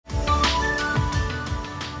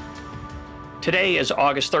Today is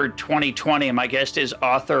August 3rd, 2020, and my guest is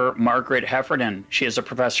author Margaret Heffernan. She is a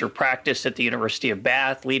professor of practice at the University of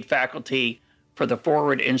Bath, lead faculty for the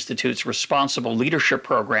Forward Institute's Responsible Leadership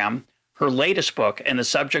Program. Her latest book and the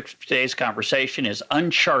subject of today's conversation is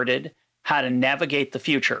Uncharted, How to Navigate the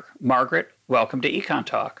Future. Margaret, welcome to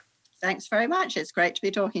Econtalk. Thanks very much. It's great to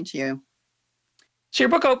be talking to you. So your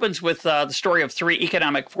book opens with the story of three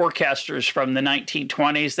economic forecasters from the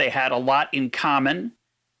 1920s. They had a lot in common.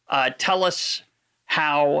 Tell us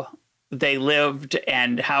how they lived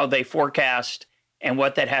and how they forecast and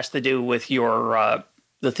what that has to do with your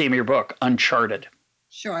the theme of your book, Uncharted.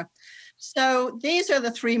 Sure. So these are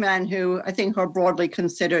the three men who I think are broadly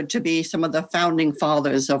considered to be some of the founding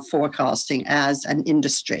fathers of forecasting as an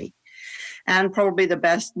industry. And probably the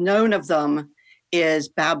best known of them is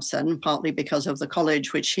Babson, partly because of the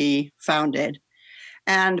college which he founded.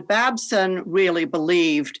 And Babson really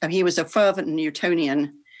believed, and he was a fervent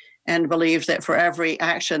Newtonian, and believed that for every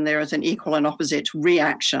action there is an equal and opposite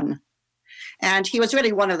reaction. And he was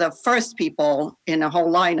really one of the first people in a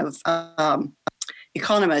whole line of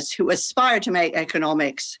economists who aspired to make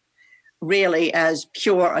economics really as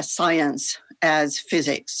pure a science as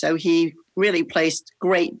physics. So he really placed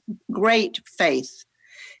great faith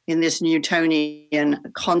in this Newtonian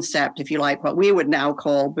concept, if you like, what we would now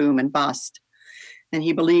call boom and bust. And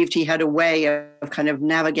he believed he had a way of kind of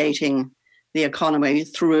navigating the economy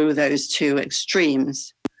through those two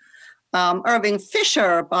extremes. Irving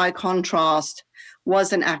Fisher, by contrast,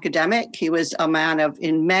 was an academic. He was a man of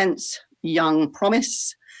immense young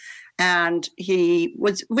promise, and he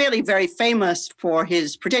was really very famous for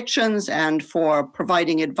his predictions and for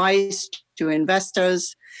providing advice to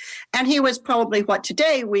investors. And he was probably what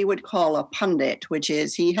today we would call a pundit, which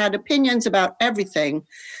is he had opinions about everything,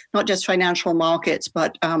 not just financial markets,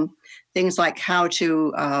 but things like how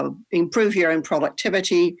to improve your own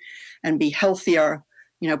productivity and be healthier,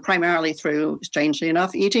 primarily through, strangely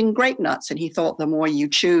enough, eating grape nuts. And he thought the more you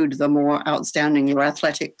chewed, the more outstanding your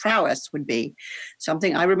athletic prowess would be.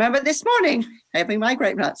 Something I remember this morning, having my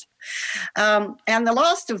grape nuts. And the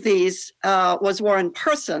last of these was Warren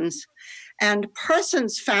Persons. And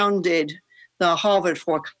Persons founded the Harvard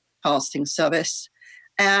Forecasting Service.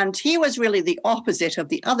 And he was really the opposite of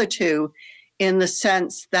the other two, in the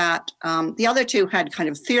sense that the other two had kind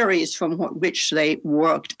of theories from which they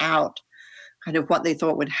worked out kind of what they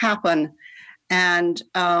thought would happen. And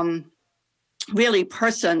really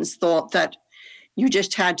Persons thought that you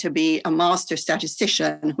just had to be a master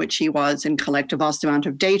statistician, which he was, and collect a vast amount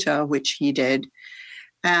of data, which he did.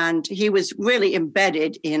 And he was really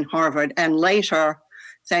embedded in Harvard, and later,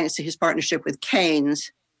 thanks to his partnership with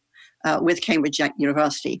Keynes, with Cambridge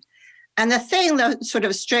University. And the sort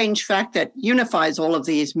of strange fact that unifies all of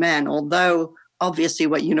these men, although obviously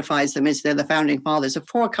what unifies them is they're the founding fathers of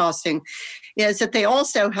forecasting, is that they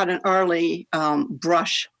also had an early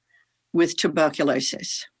brush with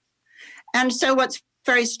tuberculosis. And so what's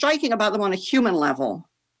very striking about them on a human level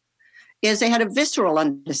is they had a visceral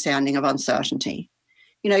understanding of uncertainty.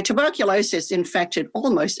 Tuberculosis infected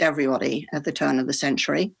almost everybody at the turn of the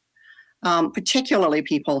century, particularly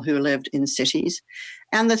people who lived in cities.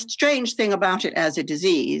 And the strange thing about it as a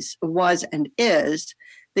disease was and is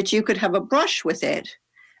that you could have a brush with it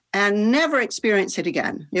and never experience it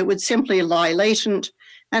again. It would simply lie latent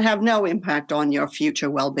and have no impact on your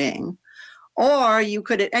future well-being. Or you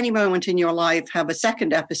could at any moment in your life have a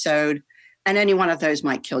second episode, and any one of those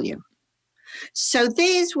might kill you. So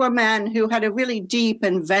these were men who had a really deep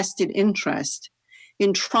and vested interest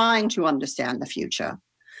in trying to understand the future.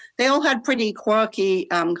 They all had pretty quirky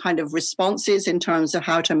kind of responses in terms of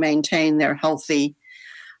how to maintain their healthy,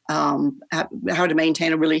 how to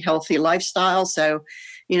maintain a really healthy lifestyle. So,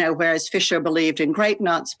 whereas Fisher believed in grape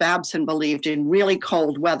nuts, Babson believed in really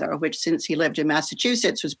cold weather, which since he lived in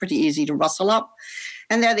Massachusetts was pretty easy to rustle up.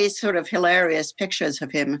 And there are these sort of hilarious pictures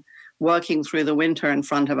of him working through the winter in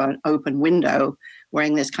front of an open window,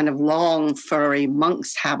 wearing this kind of long, furry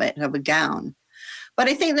monk's habit of a gown. But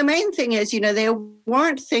I think the main thing is, they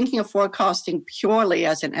weren't thinking of forecasting purely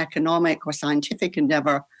as an economic or scientific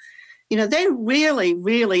endeavor. They really,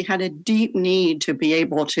 really had a deep need to be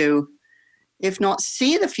able to, if not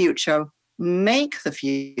see the future, make the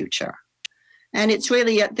future. And it's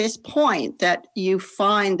really at this point that you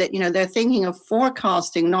find that, they're thinking of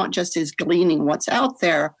forecasting not just as gleaning what's out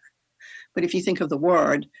there, but if you think of the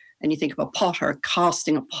word and you think of a potter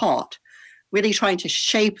casting a pot, really trying to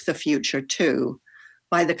shape the future too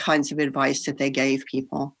by the kinds of advice that they gave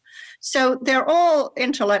people. So they're all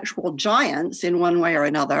intellectual giants in one way or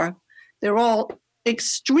another. They're all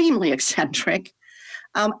extremely eccentric.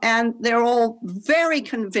 And they're all very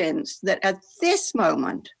convinced that at this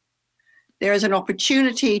moment, there is an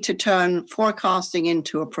opportunity to turn forecasting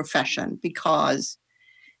into a profession, because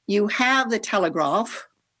you have the telegraph,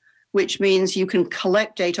 which means you can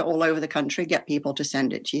collect data all over the country, get people to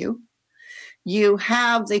send it to you. You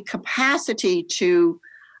have the capacity to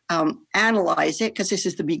analyze it, because this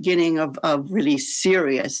is the beginning of really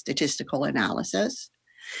serious statistical analysis.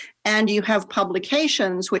 And you have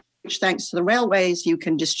publications, which thanks to the railways, you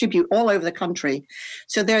can distribute all over the country.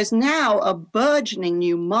 So there's now a burgeoning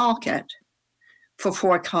new market for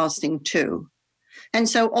forecasting too. And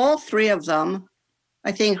so all three of them,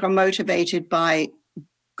 I think, are motivated by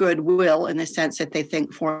goodwill, in the sense that they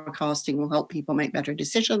think forecasting will help people make better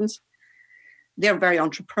decisions. They're very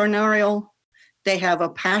entrepreneurial. They have a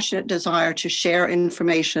passionate desire to share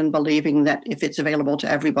information, believing that if it's available to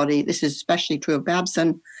everybody, this is especially true of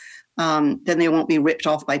Babson, then they won't be ripped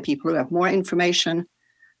off by people who have more information.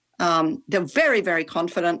 They're very, very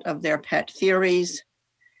confident of their pet theories,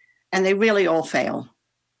 and they really all fail.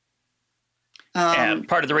 And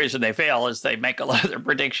part of the reason they fail is they make a lot of their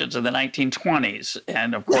predictions in the 1920s.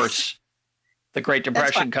 And of course, the Great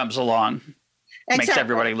Depression comes along, makes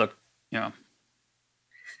everybody look,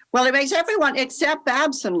 Well, it makes everyone except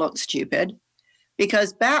Babson look stupid,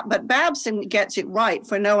 because but Babson gets it right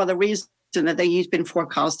for no other reason than that he's been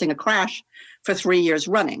forecasting a crash for 3 years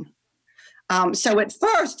running. So at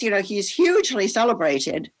first, he's hugely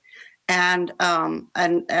celebrated and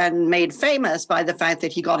made famous by the fact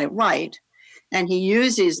that he got it right. And he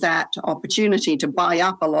uses that opportunity to buy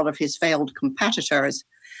up a lot of his failed competitors.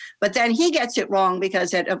 But then he gets it wrong,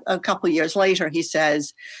 because a couple of years later, he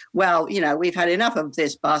says, well, we've had enough of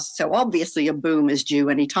this bust, so obviously a boom is due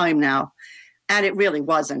any time now. And it really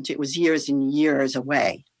wasn't. It was years and years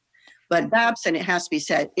away. But Babson, it has to be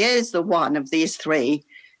said, is the one of these three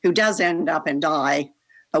who does end up and die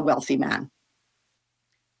a wealthy man.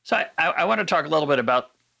 So I want to talk a little bit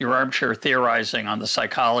about your armchair theorizing on the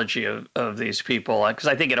psychology of these people, because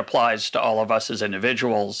I think it applies to all of us as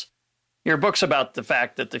individuals. Your book's about the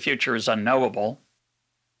fact that the future is unknowable.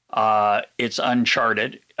 It's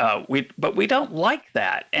uncharted. But we don't like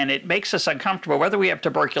that. And it makes us uncomfortable, whether we have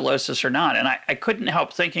tuberculosis or not. And I couldn't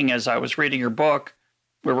help thinking, as I was reading your book,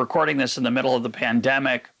 we're recording this in the middle of the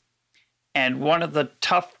pandemic. And one of the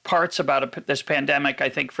tough parts about this pandemic, I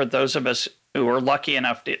think, for those of us who are lucky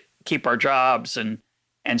enough to keep our jobs and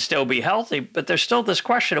still be healthy, but there's still this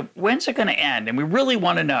question of, when's it going to end? And we really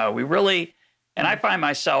want to know. And I find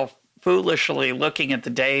myself foolishly looking at the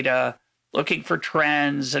data, looking for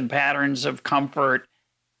trends and patterns of comfort.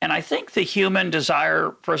 And I think the human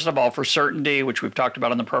desire, first of all, for certainty, which we've talked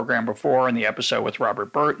about on the program before in the episode with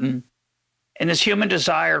Robert Burton, and this human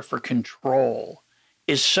desire for control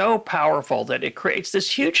is so powerful that it creates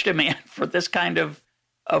this huge demand for this kind of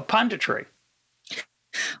punditry.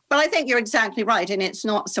 Well, I think you're exactly right. And it's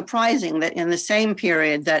not surprising that in the same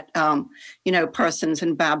period that, Persons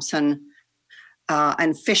and Babson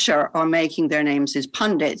and Fisher are making their names as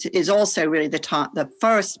pundits, is also really the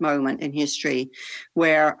first moment in history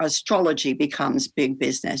where astrology becomes big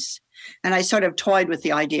business. And I sort of toyed with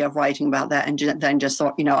the idea of writing about that, and then just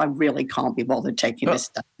thought, I really can't be bothered taking this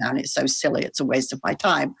stuff down. It's so silly. It's a waste of my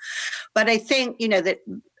time. But I think, that,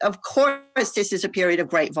 of course, this is a period of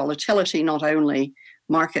great volatility, not only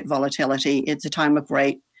market volatility. It's a time of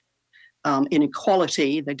great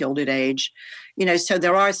inequality, the Gilded Age. So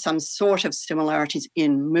there are some sort of similarities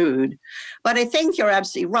in mood. But I think you're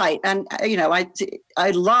absolutely right. And,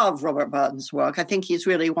 I love Robert Burton's work. I think he's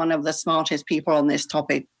really one of the smartest people on this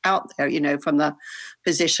topic out there, from the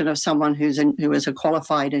position of someone who is a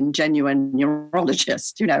qualified and genuine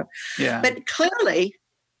neurologist, Yeah. But clearly,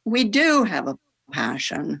 we do have a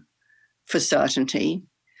passion for certainty.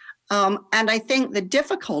 And I think the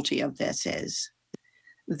difficulty of this is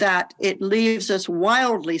that it leaves us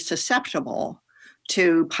wildly susceptible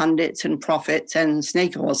to pundits and prophets and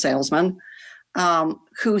snake oil salesmen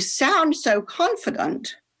who sound so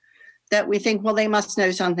confident that we think, well, they must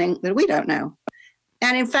know something that we don't know.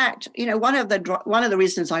 And in fact, one of the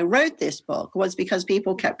reasons I wrote this book was because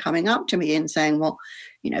people kept coming up to me and saying, well,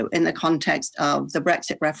 in the context of the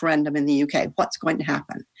Brexit referendum in the UK, what's going to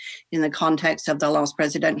happen? In the context of the last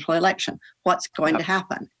presidential election, what's going to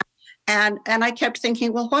happen? And I kept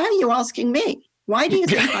thinking, well, why are you asking me? Why do you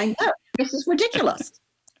think I know? This is ridiculous,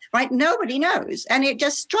 right? Nobody knows. And it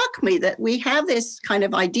just struck me that we have this kind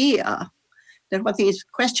of idea that what these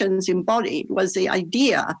questions embodied was the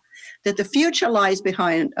idea that the future lies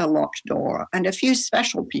behind a locked door and a few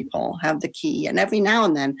special people have the key. And every now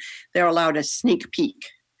and then they're allowed a sneak peek.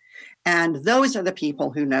 And those are the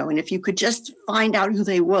people who know. And if you could just find out who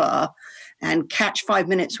they were and catch 5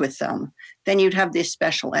 minutes with them, then you'd have this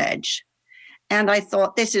special edge. And I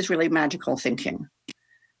thought, this is really magical thinking.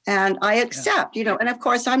 And I accept, and of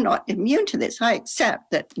course, I'm not immune to this. I accept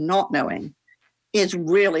that not knowing is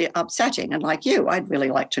really upsetting. And like you, I'd really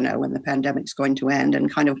like to know when the pandemic's going to end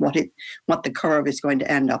and kind of what the curve is going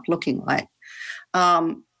to end up looking like.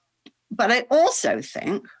 But I also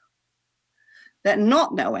think that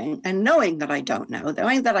not knowing and knowing that I don't know,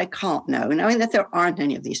 knowing that I can't know, knowing that there aren't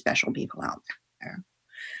any of these special people out there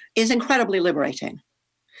is incredibly liberating,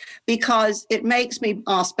 because it makes me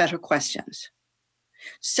ask better questions.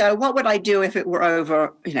 So what would I do if it were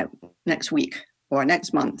over, next week or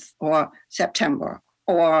next month or September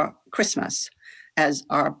or Christmas, as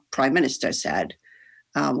our prime minister said,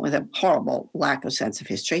 with a horrible lack of sense of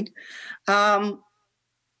history? Or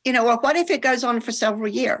what if it goes on for several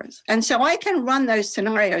years? And so I can run those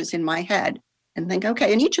scenarios in my head and think,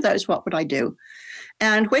 okay, in each of those, what would I do?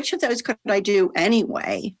 And which of those could I do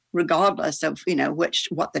anyway, regardless of,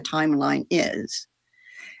 what the timeline is?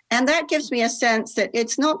 And that gives me a sense that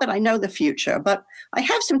it's not that I know the future, but I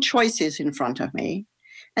have some choices in front of me.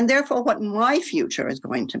 And therefore, what my future is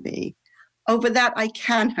going to be, over that I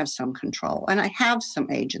can have some control and I have some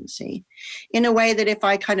agency, in a way that if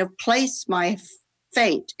I kind of place my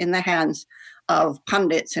fate in the hands of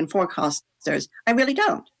pundits and forecasters, I really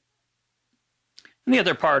don't. And the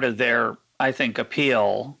other part of their, I think,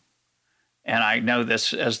 appeal, and I know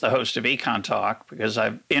this as the host of Econtalk because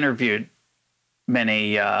I've interviewed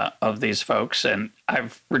many of these folks, and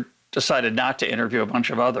I've decided not to interview a bunch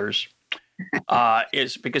of others,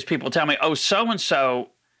 is because people tell me, oh, so-and-so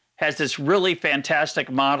has this really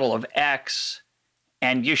fantastic model of X,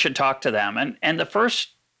 and you should talk to them. And the first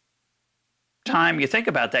time you think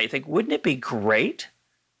about that, you think, wouldn't it be great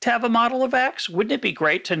to have a model of X? Wouldn't it be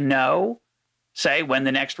great to know, say, when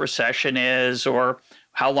the next recession is, or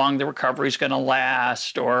how long the recovery is going to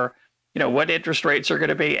last, or what interest rates are going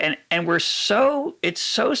to be? And it's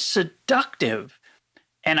so seductive.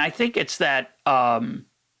 And I think it's that, I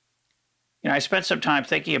spent some time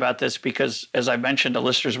thinking about this because, as I mentioned to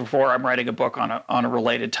listeners before, I'm writing a book on a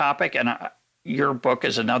related topic. And your book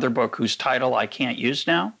is another book whose title I can't use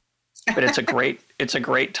now, but it's a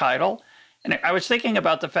great title. And I was thinking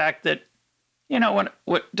about the fact that,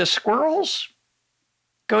 do squirrels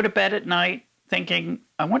go to bed at night thinking,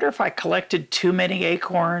 I wonder if I collected too many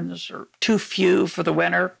acorns or too few for the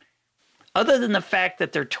winter? Other than the fact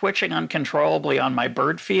that they're twitching uncontrollably on my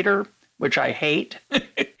bird feeder, which I hate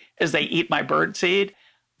as they eat my bird seed,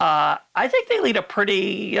 I think they lead a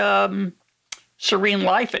pretty serene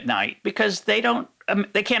life at night because they can't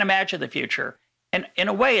imagine the future. And in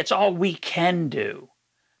a way, it's all we can do.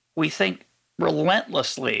 We think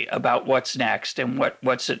relentlessly about what's next and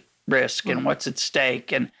what's at risk and what's at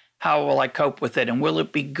stake and how will I cope with it and will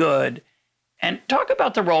it be good? And talk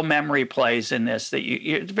about the role memory plays in this.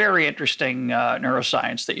 It's very interesting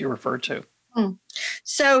neuroscience that you referred to.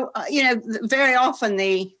 So, very often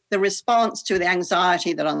the response to the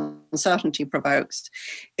anxiety that uncertainty provokes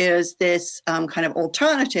is this kind of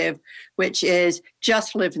alternative, which is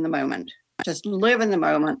just live in the moment. Just live in the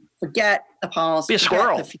moment. Forget the past. Be a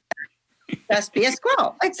squirrel. Just be a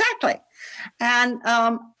squirrel. Exactly. And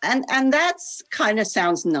that's kind of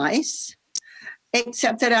sounds nice,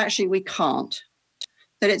 except that actually we can't.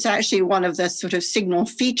 That it's actually one of the sort of signal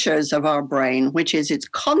features of our brain, which is it's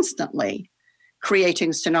constantly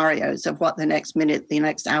creating scenarios of what the next minute, the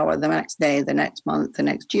next hour, the next day, the next month, the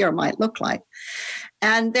next year might look like.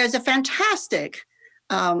 And there's a fantastic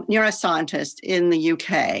neuroscientist in the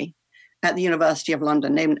UK at the University of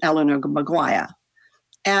London named Eleanor Maguire.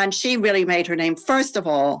 And she really made her name, first of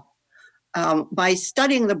all, by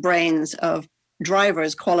studying the brains of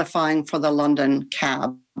drivers qualifying for the London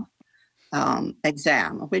cab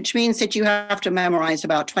exam, which means that you have to memorize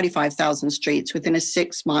about 25,000 streets within a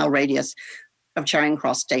 6-mile radius of Charing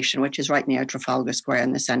Cross Station, which is right near Trafalgar Square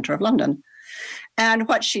in the center of London. And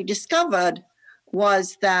what she discovered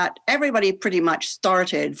was that everybody pretty much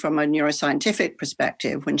started from a neuroscientific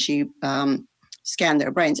perspective when she scanned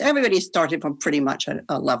their brains. Everybody started from pretty much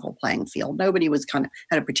a level playing field. Nobody was had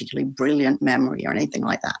a particularly brilliant memory or anything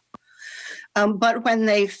like that. But when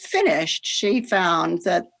they finished, she found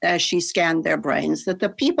that as she scanned their brains, that the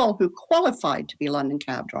people who qualified to be London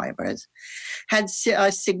cab drivers had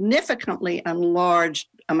a significantly enlarged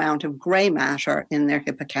amount of gray matter in their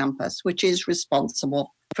hippocampus, which is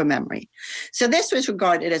responsible for memory. So this was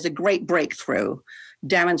regarded as a great breakthrough,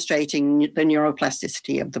 demonstrating the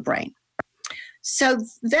neuroplasticity of the brain. So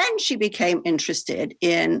then she became interested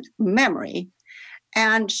in memory.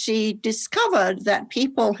 And she discovered that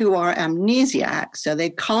people who are amnesiac, so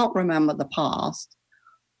they can't remember the past,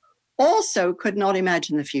 also could not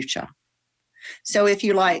imagine the future. So if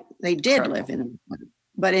you like, they did live in,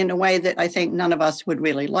 but in a way that I think none of us would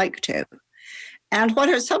really like to. And what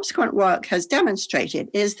her subsequent work has demonstrated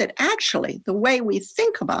is that actually the way we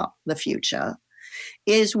think about the future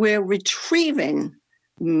is we're retrieving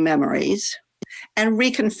memories and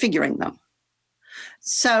reconfiguring them.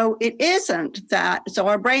 So it isn't that, so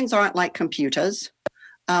our brains aren't like computers.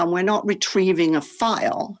 We're not retrieving a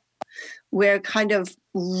file. We're kind of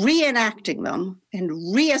reenacting them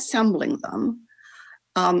and reassembling them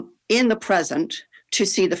in the present to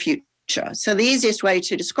see the future. So the easiest way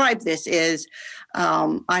to describe this is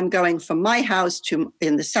I'm going from my house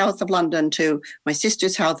in the south of London to my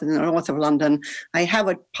sister's house in the north of London. I have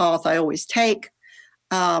a path I always take,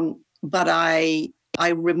 but I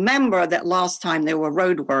remember that last time there were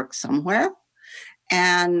roadworks somewhere.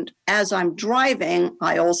 And as I'm driving,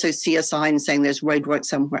 I also see a sign saying there's roadwork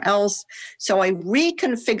somewhere else. So I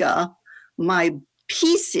reconfigure my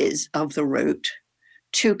pieces of the route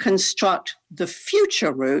to construct the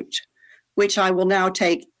future route, which I will now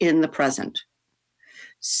take in the present.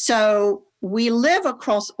 So we live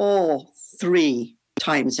across all three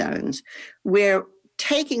time zones. We're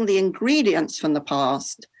taking the ingredients from the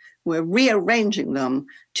past, we're rearranging them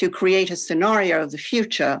to create a scenario of the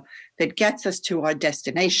future that gets us to our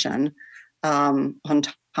destination on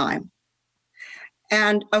time.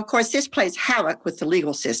 And of course, this plays havoc with the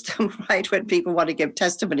legal system, right? When people want to give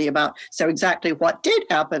testimony about, so exactly what did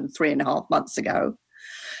happen 3.5 months ago.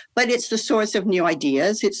 But it's the source of new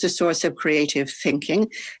ideas. It's the source of creative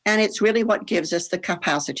thinking. And it's really what gives us the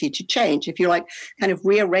capacity to change, if you like, kind of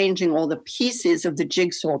rearranging all the pieces of the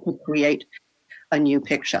jigsaw to create a new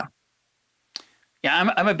picture.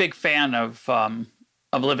 Yeah, I'm a big fan of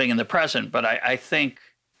living in the present, but I think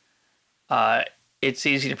it's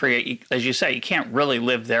easy to forget, as you say, you can't really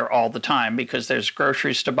live there all the time because there's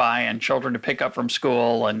groceries to buy and children to pick up from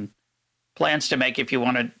school and plans to make if you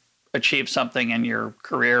want to achieve something in your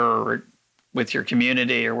career or with your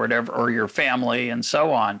community or whatever, or your family and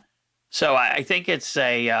so on. So I think it's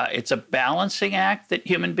a balancing act that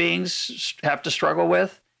human beings have to struggle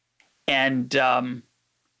with. And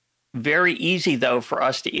very easy, though, for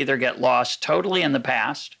us to either get lost totally in the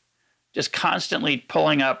past, just constantly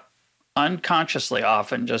pulling up unconsciously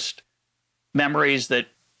often just memories that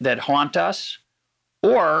haunt us,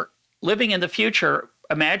 or living in the future,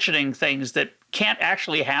 imagining things that can't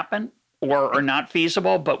actually happen or are not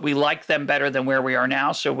feasible, but we like them better than where we are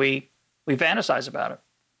now, so we fantasize about it.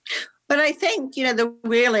 But I think,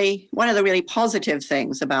 one of the really positive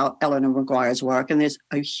things about Eleanor Maguire's work, and there's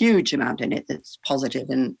a huge amount in it that's positive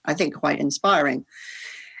and I think quite inspiring,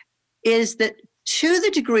 is that to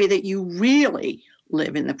the degree that you really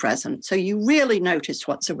live in the present, so you really notice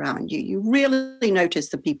what's around you, you really notice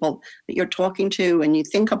the people that you're talking to and you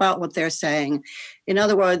think about what they're saying. In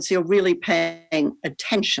other words, you're really paying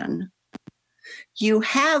attention. You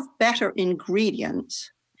have better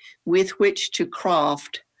ingredients with which to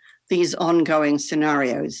craft these ongoing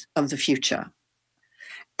scenarios of the future.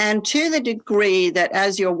 And to the degree that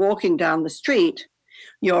as you're walking down the street,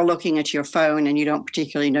 you're looking at your phone and you don't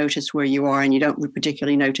particularly notice where you are and you don't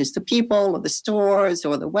particularly notice the people or the stores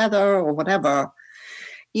or the weather or whatever,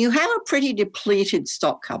 you have a pretty depleted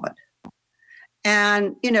stock cupboard.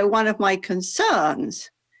 And, one of my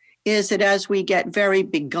concerns is that as we get very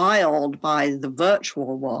beguiled by the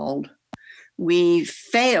virtual world, we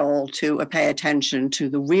fail to pay attention to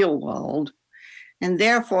the real world. And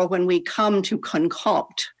therefore, when we come to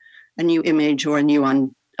concoct a new image or a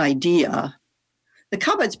new idea, the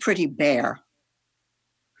cupboard's pretty bare.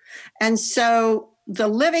 And so the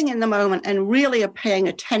living in the moment and really paying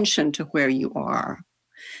attention to where you are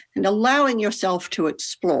and allowing yourself to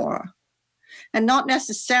explore, and not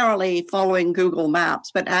necessarily following Google Maps,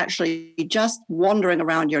 but actually just wandering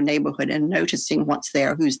around your neighborhood and noticing what's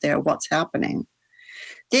there, who's there, what's happening.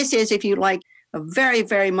 This is, if you like, a very,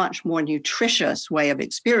 very much more nutritious way of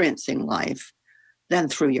experiencing life than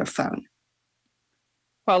through your phone.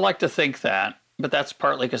 Well, I like to think that, but that's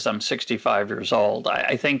partly because I'm 65 years old.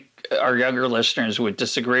 I think our younger listeners would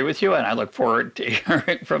disagree with you, and I look forward to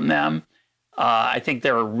hearing from them. I think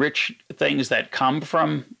there are rich things that come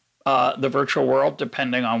from the virtual world,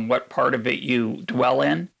 depending on what part of it you dwell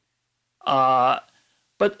in. But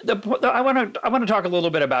I want to talk a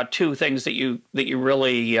little bit about two things that you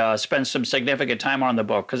really spend some significant time on in the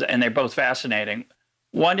book, and they're both fascinating.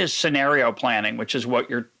 One is scenario planning, which is what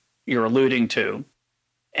you're alluding to,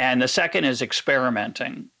 and the second is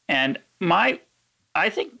experimenting. And I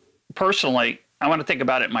think personally, I want to think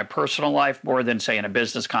about it in my personal life more than say in a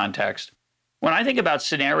business context. When I think about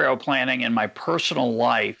scenario planning in my personal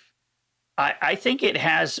life, I think it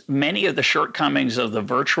has many of the shortcomings of the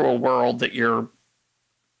virtual world that you're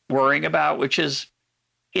worrying about, which is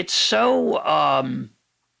it's so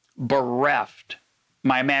bereft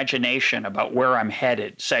my imagination about where I'm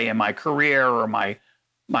headed, say in my career or my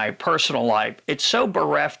personal life. It's so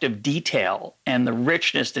bereft of detail and the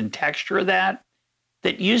richness and texture of that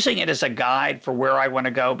using it as a guide for where I want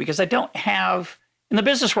to go, because I don't have, in the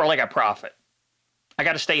business world, I got profit. I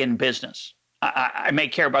got to stay in business. I may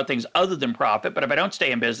care about things other than profit, but if I don't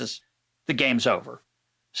stay in business, the game's over.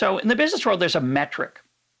 So in the business world, there's a metric.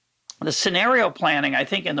 The scenario planning, I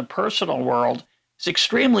think, in the personal world is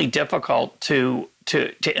extremely difficult to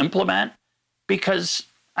implement, because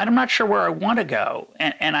I'm not sure where I want to go.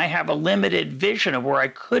 And I have a limited vision of where I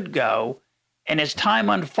could go. And as time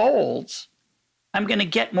unfolds, I'm going to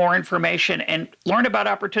get more information and learn about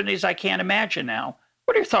opportunities I can't imagine now.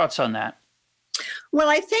 What are your thoughts on that? Well,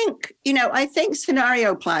 I think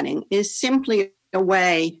scenario planning is simply a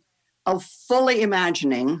way of fully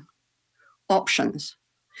imagining options.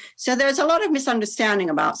 So there's a lot of misunderstanding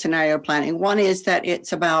about scenario planning. One is that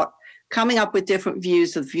it's about coming up with different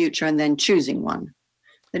views of the future and then choosing one.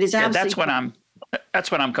 That is absolutely that's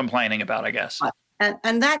what I'm complaining about, I guess.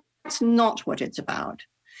 And that's not what it's about.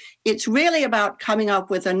 It's really about coming up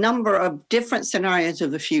with a number of different scenarios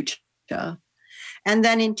of the future and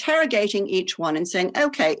then interrogating each one and saying,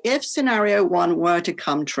 okay, if scenario one were to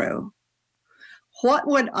come true, what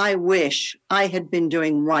would I wish I had been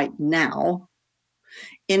doing right now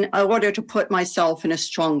in order to put myself in a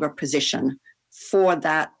stronger position for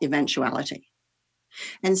that eventuality?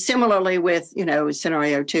 And similarly with,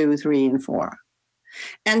 scenario 2, 3, and 4.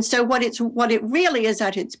 And so what it really is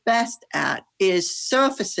at its best at is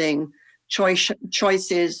surfacing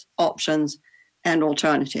choices, options, and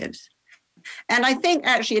alternatives. And I think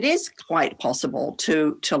actually it is quite possible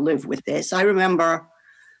to live with this. I remember,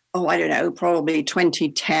 probably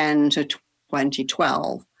 2010 to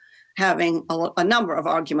 2012, having a number of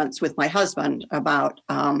arguments with my husband about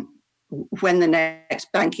when the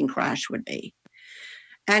next banking crash would be.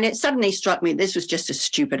 And it suddenly struck me this was just a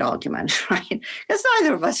stupid argument, right? Because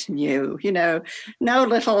neither of us knew, no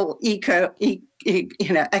little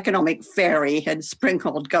economic fairy had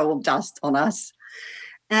sprinkled gold dust on us.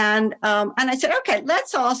 And I said, okay,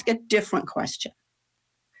 let's ask a different question.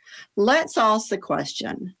 Let's ask the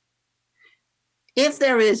question, if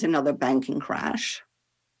there is another banking crash,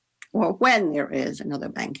 or when there is another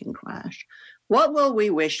banking crash, what will we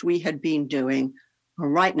wish we had been doing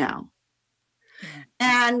right now?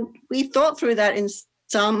 And we thought through that in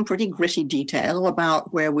some pretty gritty detail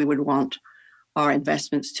about where we would want our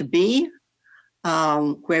investments to be,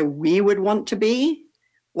 where we would want to be,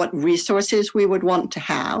 what resources we would want to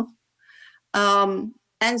have.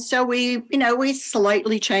 And so we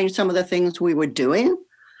slightly changed some of the things we were doing.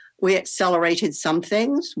 We accelerated some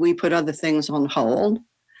things. We put other things on hold.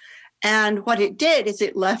 And what it did is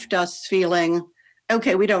it left us feeling,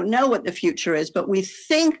 okay, we don't know what the future is, but we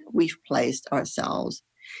think we've placed ourselves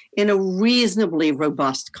in a reasonably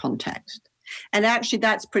robust context. And actually,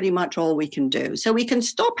 that's pretty much all we can do. So we can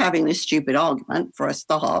stop having this stupid argument for a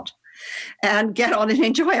start and get on and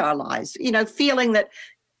enjoy our lives, feeling that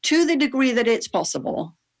to the degree that it's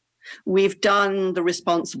possible, we've done the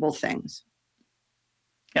responsible things.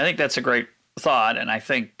 I think that's a great thought. And I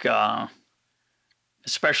think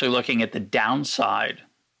especially looking at the downside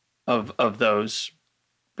of those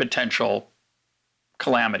potential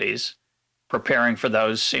calamities, preparing for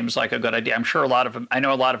those seems like a good idea. I'm sure I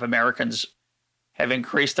know a lot of Americans have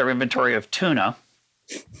increased their inventory of tuna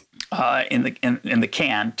in the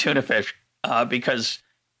can, tuna fish, because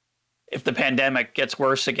if the pandemic gets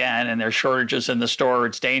worse again and there's shortages in the store,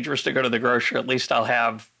 it's dangerous to go to the grocery. At least I'll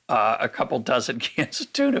have a couple dozen cans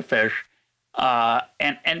of tuna fish.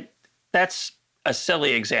 And that's a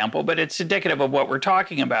silly example, but it's indicative of what we're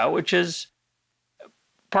talking about, which is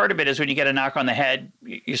part of it is when you get a knock on the head,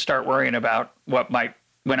 you start worrying about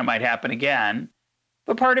when it might happen again.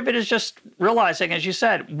 But part of it is just realizing, as you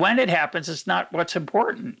said, when it happens, it's not what's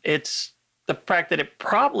important. It's the fact that it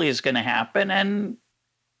probably is going to happen. And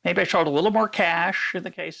maybe I showed a little more cash in the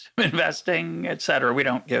case of investing, et cetera. We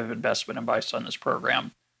don't give investment advice on this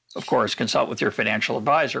program. Of course, consult with your financial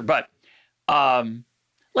advisor. But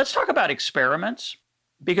let's talk about experiments,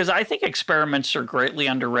 because I think experiments are greatly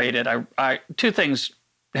underrated. Two things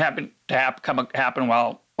happened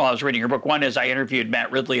while I was reading your book. One is I interviewed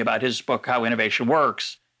Matt Ridley about his book, How Innovation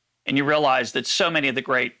Works. And you realize that so many of the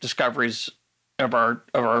great discoveries of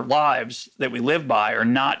our lives that we live by are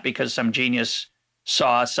not because some genius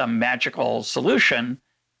saw some magical solution.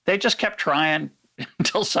 They just kept trying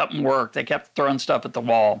until something worked. They kept throwing stuff at the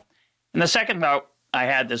wall. And the second I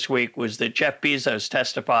had this week was that Jeff Bezos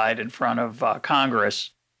testified in front of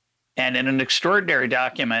Congress, and in an extraordinary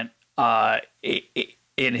document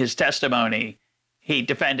in his testimony, he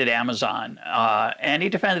defended Amazon and he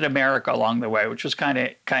defended America along the way, which was kind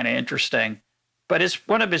of interesting. But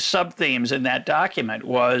one of his sub-themes in that document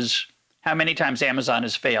was how many times Amazon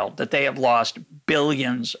has failed, that they have lost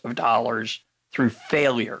billions of dollars through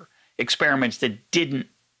failure, experiments that didn't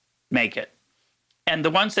make it. And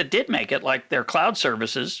the ones that did make it, like their cloud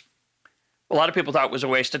services, a lot of people thought it was a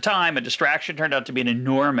waste of time. A distraction turned out to be an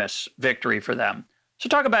enormous victory for them. So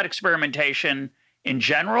talk about experimentation in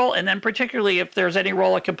general, and then particularly if there's any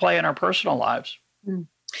role it can play in our personal lives.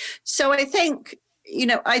 So I think,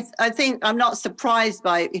 I think I'm not surprised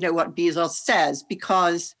by, what Bezos says,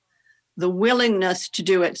 because the willingness to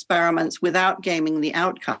do experiments without gaming the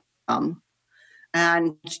outcome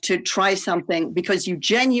and to try something because you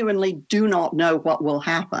genuinely do not know what will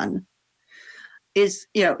happen is,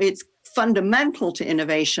 it's fundamental to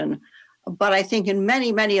innovation. But I think in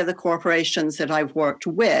many, many of the corporations that I've worked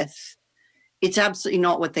with, it's absolutely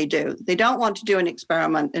not what they do. They don't want to do an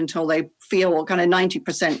experiment until they feel kind of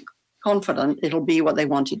 90% confident it'll be what they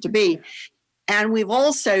want it to be. And we've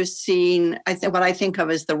also seen, what I think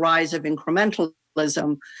of as the rise of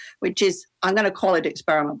incrementalism, which is, I'm going to call it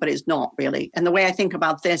experiment, but it's not really. And the way I think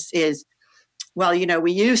about this is, well,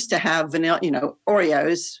 we used to have vanilla,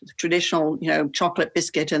 Oreos, traditional, chocolate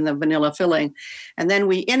biscuit and the vanilla filling. And then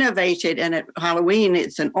we innovated, and at Halloween,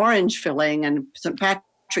 it's an orange filling, and St.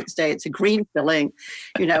 Patrick's Day, it's a green filling,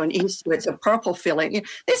 and Easter, it's a purple filling.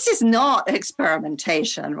 This is not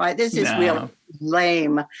experimentation, right? This is really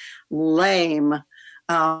lame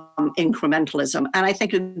incrementalism. And I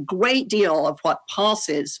think a great deal of what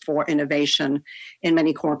passes for innovation in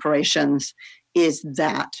many corporations is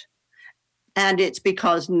that. And it's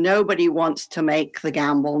because nobody wants to make the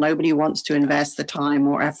gamble. Nobody wants to invest the time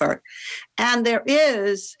or effort. And there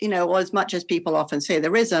is, as much as people often say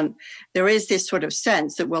there isn't, there is this sort of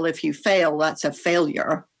sense that, well, if you fail, that's a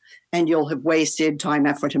failure and you'll have wasted time,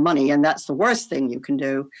 effort, and money. And that's the worst thing you can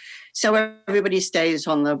do. So everybody stays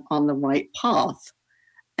on the right path.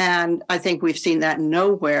 And I think we've seen that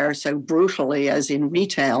nowhere so brutally as in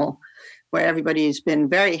retail, where everybody's been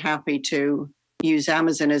very happy to use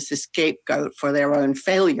Amazon as the scapegoat for their own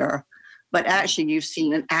failure. But actually, you've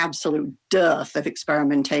seen an absolute dearth of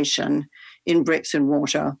experimentation in bricks and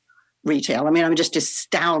mortar retail. I mean, I'm just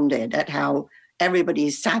astounded at how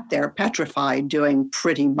everybody's sat there petrified doing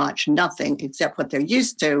pretty much nothing except what they're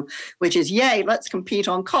used to, which is, yay, let's compete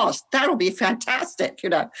on cost. That'll be fantastic,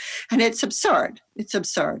 And it's absurd. It's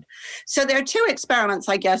absurd. So there are two experiments,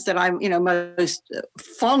 I guess, that I'm, most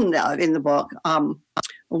fond of in the book.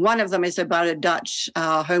 One of them is about a Dutch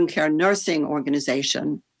home care nursing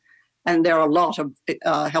organization. And there are a lot of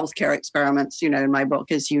healthcare experiments, in my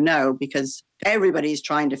book, as you know, because everybody's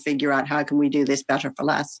trying to figure out how can we do this better for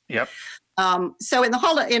less. Yep. So in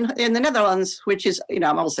the Netherlands, which is,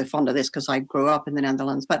 I'm also fond of this because I grew up in the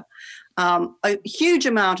Netherlands, but a huge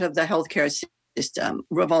amount of the healthcare system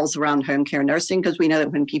revolves around home care nursing, because we know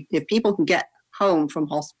that if people can get home from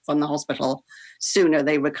the hospital sooner,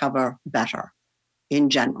 they recover better in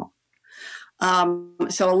general.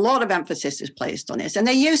 So a lot of emphasis is placed on this. And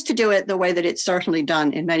they used to do it the way that it's certainly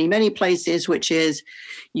done in many, many places, which is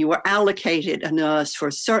you were allocated a nurse for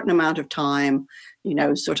a certain amount of time,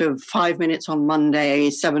 sort of 5 minutes on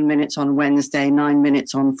Monday, 7 minutes on Wednesday, 9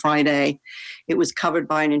 minutes on Friday. It was covered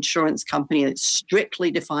by an insurance company that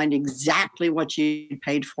strictly defined exactly what you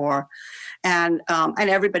paid for. And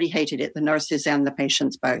everybody hated it, the nurses and the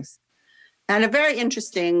patients both. And a very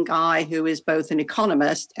interesting guy who is both an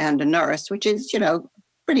economist and a nurse, which is,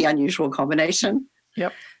 pretty unusual combination.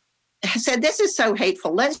 Yep. Said, this is so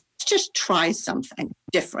hateful. Let's just try something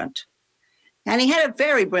different. And he had a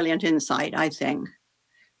very brilliant insight, I think,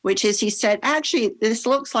 which is he said, actually, this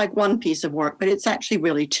looks like one piece of work, but it's actually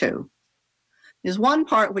really two. There's one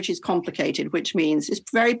part which is complicated, which means it's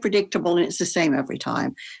very predictable and it's the same every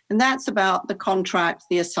time. And that's about the contract,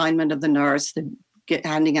 the assignment of the nurse, the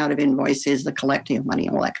handing out of invoices, the collecting of money,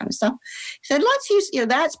 all that kind of stuff. He said, let's use,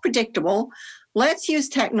 that's predictable. Let's use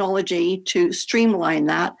technology to streamline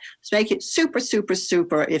that. Let's make it super, super,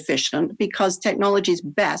 super efficient, because technology is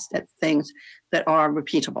best at things that are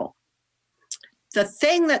repeatable. The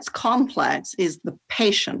thing that's complex is the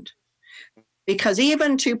patient, because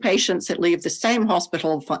even two patients that leave the same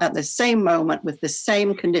hospital at the same moment with the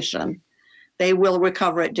same condition, they will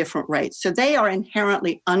recover at different rates. So they are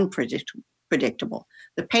inherently unpredictable.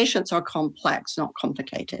 The patients are complex, not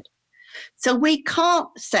complicated. So we can't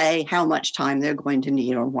say how much time they're going to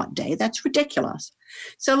need on what day. That's ridiculous.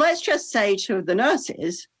 So let's just say to the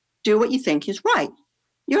nurses, do what you think is right.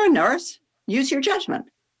 You're a nurse. Use your judgment.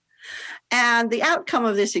 And the outcome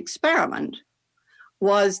of this experiment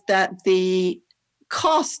was that the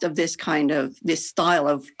cost of this style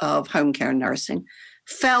of home care nursing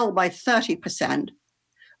fell by 30%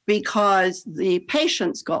 because the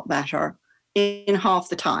patients got better in half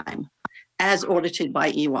the time, as audited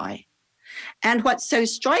by EY. And what's so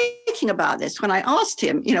striking about this, when I asked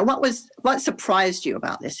him, what surprised you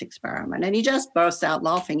about this experiment? And he just burst out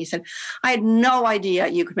laughing. He said, I had no idea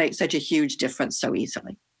you could make such a huge difference so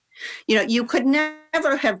easily. You could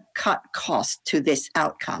never have cut costs to this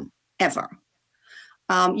outcome, ever.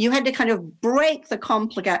 You had to kind of break the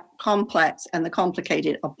complex and the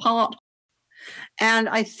complicated apart. And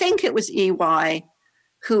I think it was EY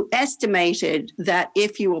who estimated that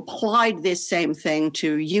if you applied this same thing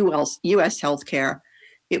to US healthcare,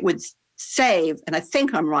 it would save, and I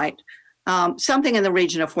think I'm right, something in the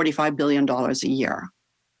region of $45 billion a year.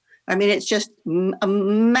 I mean, it's just a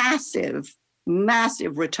massive,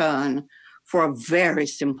 massive return for a very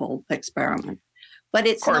simple experiment. But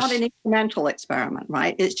it's not an incremental experiment,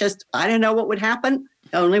 right? It's just, I don't know what would happen.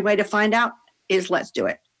 The only way to find out is let's do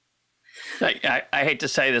it. I hate to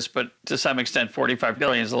say this, but to some extent, 45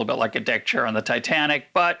 billion is a little bit like a deck chair on the Titanic,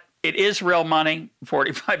 but it is real money.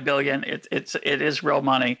 45 billion, it is real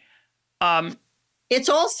money. It's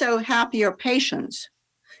also happier patients,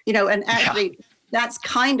 and actually that's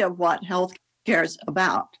kind of what healthcare is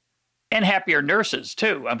about. And happier nurses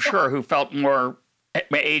too, I'm sure, who felt more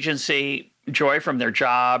agency, joy from their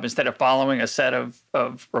job instead of following a set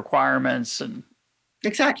of requirements. And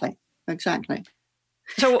Exactly.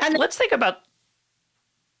 So let's think about.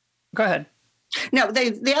 Go ahead. No,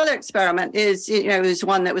 the other experiment is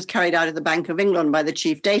one that was carried out at the Bank of England by the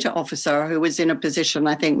chief data officer, who was in a position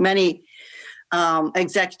I think many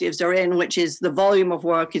executives are in, which is the volume of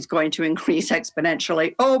work is going to increase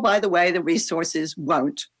exponentially. Oh, by the way, the resources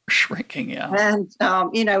won't. Shrinking, yeah. And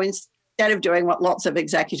instead of doing what lots of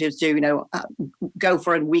executives do, go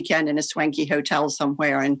for a weekend in a swanky hotel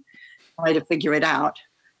somewhere and try to figure it out.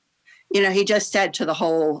 He just said to the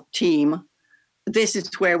whole team, this is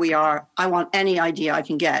where we are. I want any idea I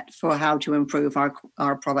can get for how to improve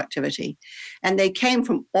our productivity. And they came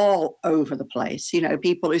from all over the place.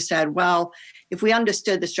 People who said, well, if we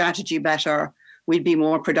understood the strategy better, we'd be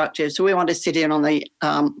more productive. So we want to sit in on the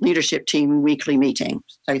leadership team weekly meeting.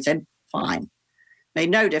 So he said, fine. Made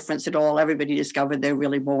no difference at all. Everybody discovered they're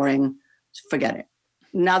really boring. Forget it.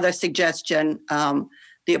 Another suggestion,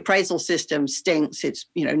 the appraisal system stinks. It's,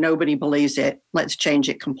 nobody believes it. Let's change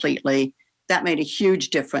it completely. That made a huge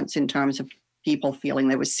difference in terms of people feeling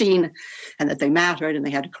they were seen and that they mattered and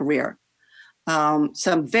they had a career.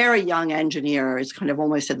 Some very young engineers, kind of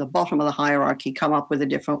almost at the bottom of the hierarchy, come up with a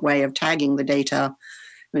different way of tagging the data.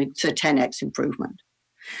 It's a 10x improvement.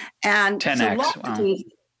 And 10x,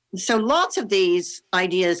 so lots of these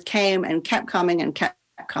ideas came and kept coming and kept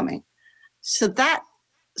coming. So that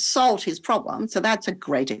solved his problem. So that's a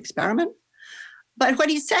great experiment. But what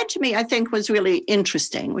he said to me, I think, was really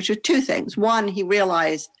interesting, which were two things. One, he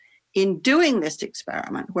realized in doing this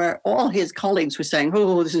experiment, where all his colleagues were saying,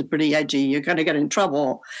 oh, this is pretty edgy, you're going to get in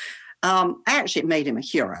trouble, actually it made him a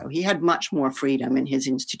hero. He had much more freedom in his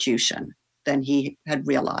institution than he had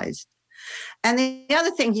realized. And the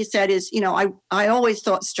other thing he said is, I always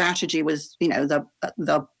thought strategy was,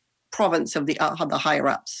 the province of the higher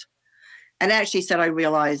ups. And actually said, I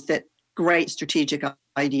realized that great strategic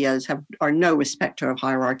ideas are no respecter of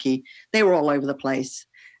hierarchy. They were all over the place.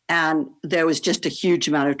 And there was just a huge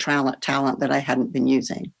amount of talent that I hadn't been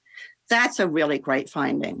using. That's a really great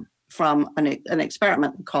finding from an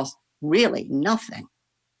experiment that cost really nothing.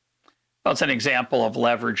 Well, it's an example of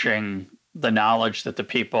leveraging the knowledge that the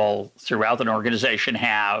people throughout an organization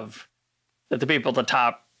have, that the people at the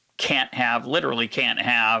top can't have, literally can't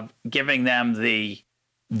have, giving them the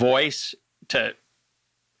voice to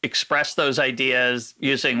express those ideas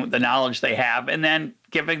using the knowledge they have, and then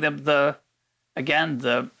giving them the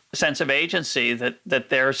sense of agency that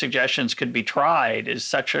their suggestions could be tried is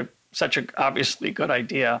such a obviously good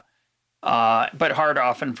idea, but hard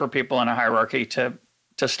often for people in a hierarchy to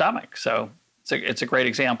stomach. So it's a great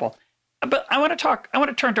example. But I want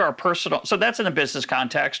to turn to our personal. So that's in a business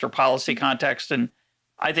context or policy context, and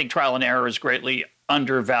I think trial and error is greatly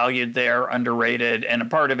undervalued there, underrated, and a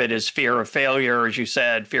part of it is fear of failure, as you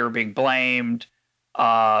said, fear of being blamed.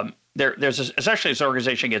 Especially as the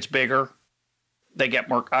organization gets bigger, they get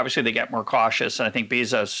more cautious, and I think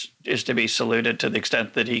Bezos is to be saluted to the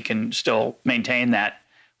extent that he can still maintain that,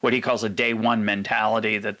 what he calls a day one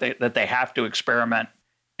mentality, that they have to experiment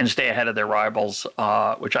and stay ahead of their rivals,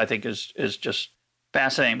 which I think is just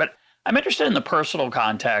fascinating. But I'm interested in the personal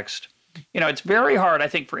context. It's very hard, I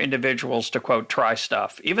think, for individuals to, quote, try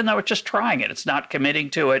stuff, even though it's just trying it. It's not committing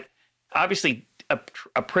to it. Obviously,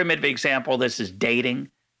 a primitive example of this is dating.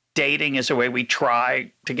 Dating is a way we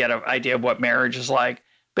try to get an idea of what marriage is like.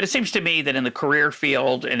 But it seems to me that in the career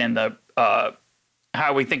field and in the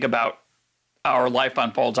how we think about our life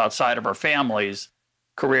unfolds outside of our families,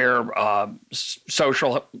 career,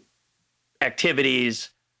 social activities,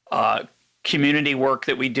 community work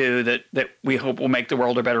that we do that we hope will make the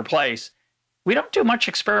world a better place, we don't do much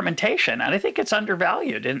experimentation. And I think it's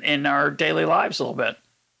undervalued in our daily lives a little bit.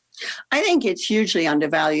 I think it's hugely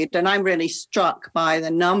undervalued. And I'm really struck by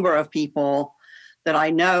the number of people that I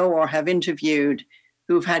know or have interviewed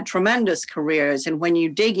who've had tremendous careers. And when you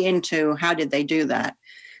dig into how did they do that,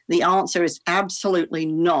 the answer is absolutely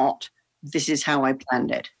not, this is how I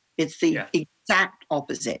planned it. It's the exact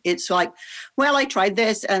opposite. It's like, well, I tried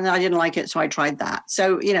this and I didn't like it, so I tried that.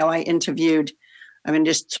 So, I interviewed,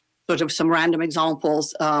 just sort of some random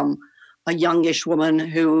examples, a youngish woman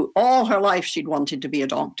who all her life she'd wanted to be a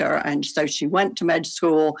doctor. And so she went to med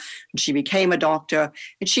school and she became a doctor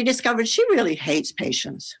and she discovered she really hates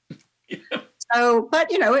patients. So,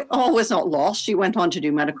 but, it all was not lost. She went on to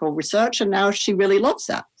do medical research and now she really loves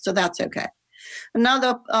that. So that's okay.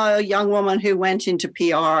 Another young woman who went into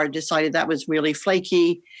PR decided that was really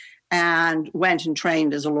flaky and went and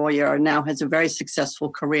trained as a lawyer and now has a very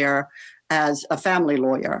successful career as a family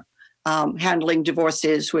lawyer, handling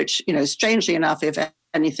divorces, which, strangely enough, if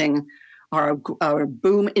anything, are a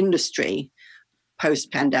boom industry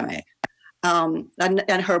post-pandemic.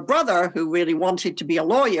 And her brother, who really wanted to be a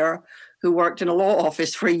lawyer, who worked in a law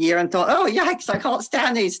office for a year and thought, oh, yikes, I can't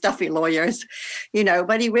stand these stuffy lawyers,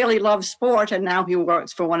 but he really loves sport. And now he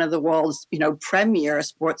works for one of the world's, premier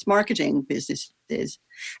sports marketing businesses.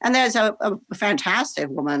 And there's a fantastic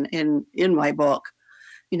woman in my book,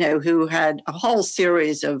 who had a whole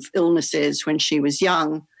series of illnesses when she was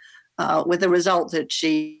young, with the result that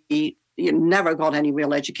she never got any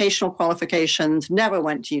real educational qualifications, never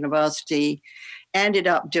went to university, ended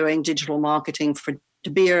up doing digital marketing for De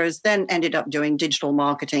Beers, then ended up doing digital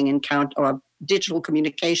marketing or digital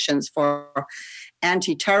communications for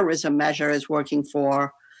anti-terrorism measures, working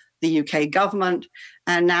for the UK government,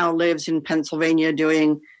 and now lives in Pennsylvania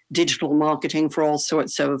doing digital marketing for all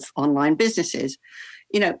sorts of online businesses.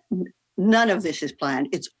 None of this is planned.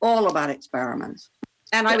 It's all about experiments.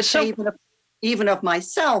 And I would say, even of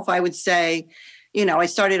myself, I would say, I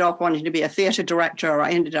started off wanting to be a theater director.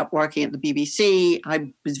 I ended up working at the BBC.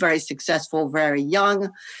 I was very successful, very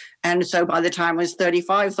young. And so by the time I was 35,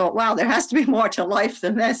 I thought, wow, there has to be more to life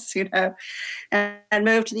than this, and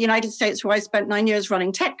moved to the United States, where I spent 9 years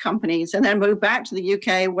running tech companies, and then moved back to the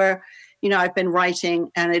UK, where, I've been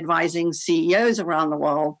writing and advising CEOs around the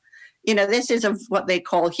world. This is what they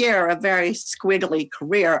call here a very squiggly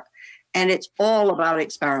career. And it's all about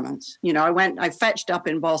experiments. I fetched up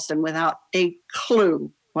in Boston without a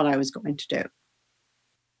clue what I was going to do.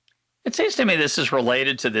 It seems to me this is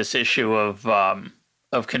related to this issue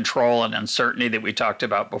of control and uncertainty that we talked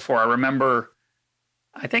about before. I remember,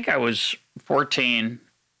 I think I was 14,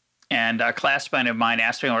 and a classmate of mine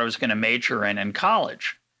asked me what I was going to major in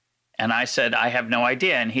college. And I said, I have no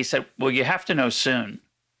idea. And he said, well, you have to know soon.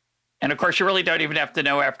 And of course, you really don't even have to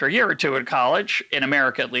know after a year or two in college, in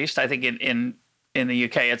America at least. I think in the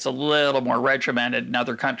UK, it's a little more regimented. In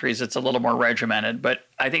other countries, it's a little more regimented. But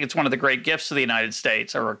I think it's one of the great gifts of the United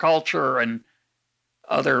States, our culture and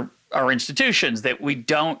our institutions, that we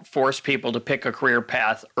don't force people to pick a career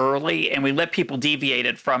path early, and we let people deviate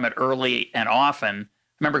it from it early and often.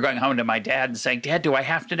 I remember going home to my dad and saying, Dad, do I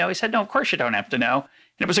have to know? He said, no, of course you don't have to know.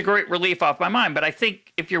 And it was a great relief off my mind. But I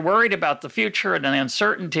think if you're worried about the future and the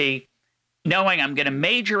uncertainty, knowing I'm going to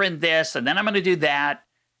major in this and then I'm going to do that.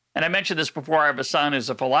 And I mentioned this before, I have a son who's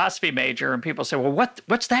a philosophy major, and people say, well,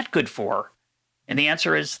 what's that good for? And the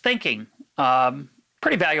answer is thinking.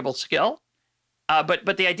 Pretty valuable skill.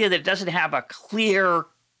 But the idea that it doesn't have a clear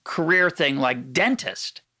career thing like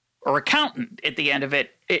dentist or accountant at the end of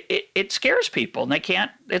it, it scares people,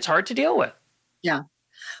 and it's hard to deal with. Yeah.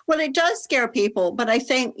 Well, it does scare people, but I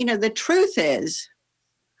think, the truth is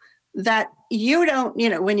that you don't,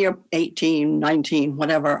 when you're 18, 19,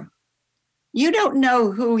 whatever, you don't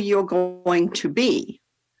know who you're going to be.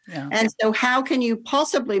 Yeah. And so how can you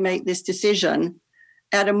possibly make this decision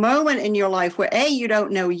at a moment in your life where A, you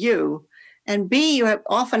don't know you, and B, you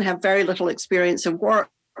often have very little experience of work,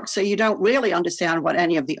 so you don't really understand what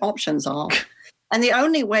any of the options are. And the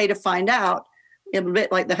only way to find out, a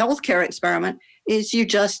bit like the healthcare experiment, is you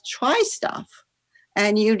just try stuff.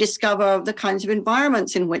 And you discover the kinds of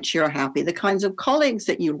environments in which you're happy, the kinds of colleagues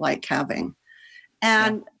that you like having.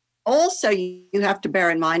 And also, you have to bear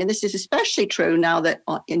in mind, and this is especially true now that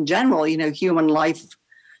in general, human life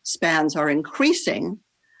spans are increasing,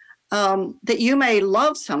 that you may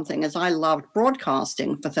love something, as I loved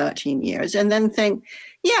broadcasting for 13 years, and then think,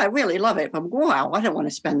 yeah, I really love it, but wow, I don't want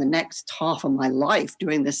to spend the next half of my life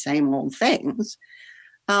doing the same old things.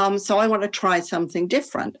 So I want to try something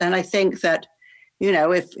different. And I think that,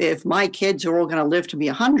 if my kids are all going to live to be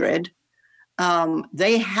 100,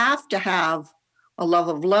 they have to have a love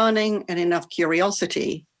of learning and enough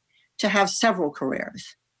curiosity to have several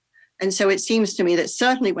careers. And so it seems to me that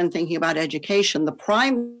certainly when thinking about education, the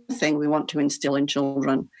prime thing we want to instill in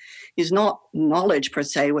children is not knowledge per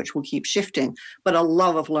se, which will keep shifting, but a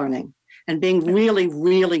love of learning and being really,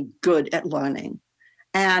 really good at learning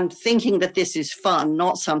and thinking that this is fun,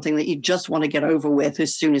 not something that you just want to get over with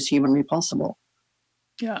as soon as humanly possible.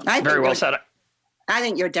 Yeah, very well said. I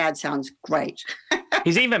think your dad sounds great.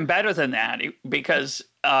 He's even better than that because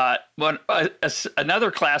when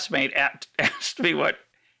another classmate asked me what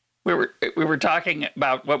we were talking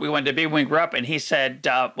about, what we wanted to be when we grew up, and he said,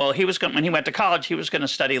 well, when he went to college, he was going to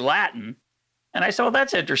study Latin. And I said, well,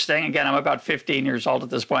 that's interesting. Again, I'm about 15 years old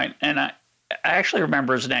at this point, and I actually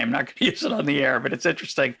remember his name. I'm not going to use it on the air, but it's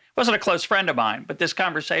interesting. He wasn't a close friend of mine, but this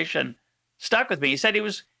conversation stuck with me. He said he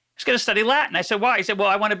was going to study Latin. I said, why? He said, well,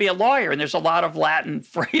 I want to be a lawyer, and there's a lot of Latin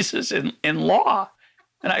phrases in law.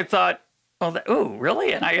 And I thought, well,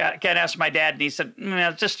 really? And I again asked my dad, and he said,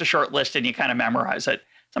 it's just a short list, and you kind of memorize it.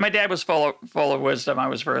 So my dad was full of wisdom. I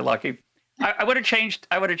was very lucky. I would have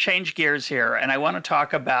changed gears here, and I want to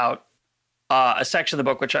talk about a section of the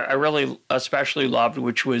book which I really especially loved,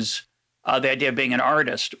 which was the idea of being an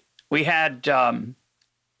artist. We had Raza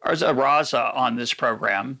on this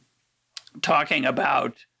program talking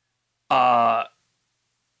about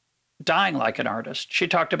dying like an artist. She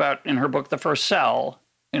talked about in her book, The First Cell,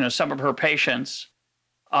 some of her patients,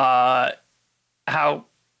 how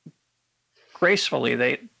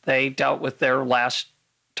gracefully they dealt with their last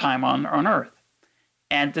time on Earth,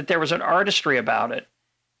 and that there was an artistry about it.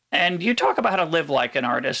 And you talk about how to live like an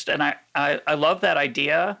artist, and I love that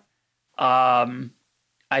idea.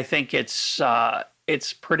 I think it's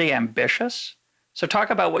pretty ambitious. So talk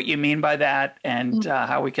about what you mean by that and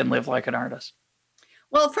how we can live like an artist.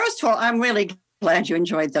 Well, first of all, I'm really glad you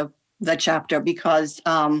enjoyed the chapter because,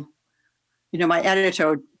 my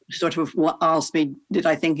editor sort of asked me, did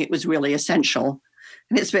I think it was really essential?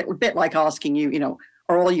 And it's a bit like asking you,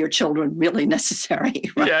 are all your children really necessary?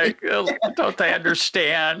 Right? Yeah, don't they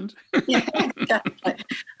understand? Yeah, exactly.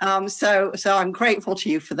 So I'm grateful to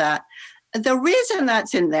you for that. The reason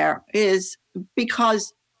that's in there is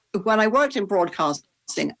because when I worked in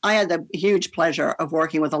broadcasting, I had the huge pleasure of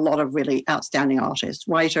working with a lot of really outstanding artists,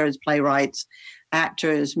 writers, playwrights,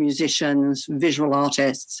 actors, musicians, visual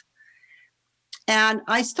artists. And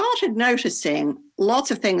I started noticing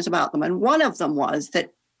lots of things about them. And one of them was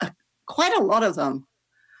that quite a lot of them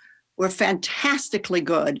were fantastically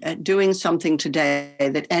good at doing something today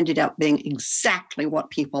that ended up being exactly what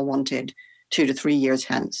people wanted 2 to 3 years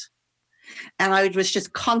hence. And I was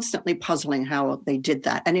just constantly puzzling how they did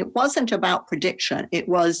that. And it wasn't about prediction. They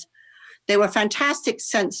were fantastic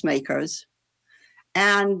sense makers.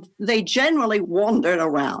 And they generally wandered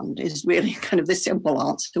around is really kind of the simple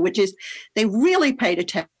answer, which is they really paid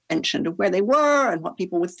attention to where they were and what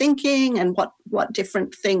people were thinking and what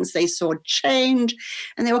different things they saw change.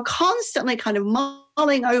 And they were constantly kind of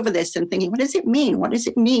mulling over this and thinking, what does it mean? What does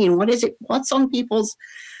it mean? What's on people's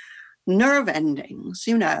nerve endings,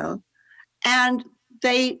 And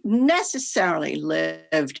they necessarily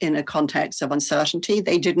lived in a context of uncertainty.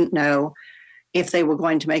 They didn't know if they were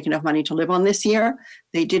going to make enough money to live on this year.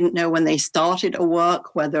 They didn't know when they started a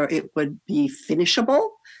work whether it would be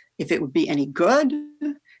finishable, if it would be any good,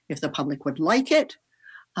 if the public would like it.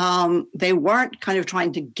 They weren't kind of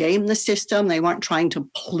trying to game the system. They weren't trying to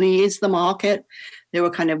please the market. They were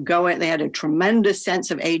kind of they had a tremendous sense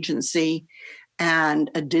of agency and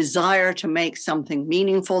a desire to make something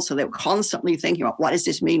meaningful. So they were constantly thinking about, what does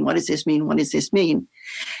this mean? What does this mean? What does this mean?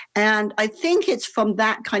 And I think it's from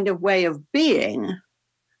that kind of way of being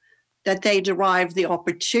that they derive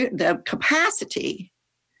the capacity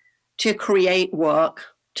to create work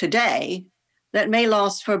today that may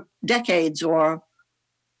last for decades or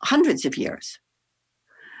hundreds of years.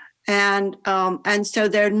 And so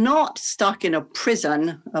they're not stuck in a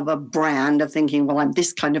prison of a brand of thinking, well, I'm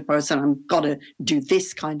this kind of person, I've got to do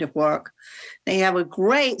this kind of work. They have a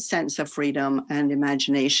great sense of freedom and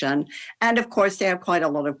imagination. And of course, they have quite a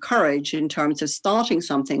lot of courage in terms of starting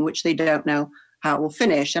something which they don't know how it will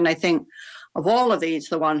finish. And I think of all of these,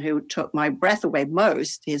 the one who took my breath away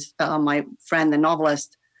most is my friend, the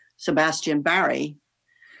novelist, Sebastian Barry,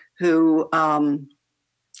 who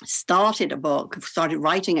started a book, started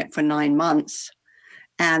writing it for 9 months,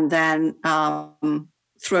 and then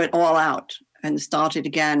threw it all out and started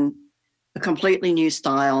again a completely new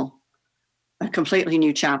style, a completely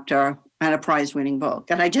new chapter, and a prize-winning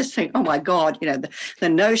book. And I just think, oh my God, the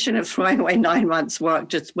notion of throwing away 9 months' work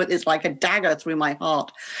just is like a dagger through my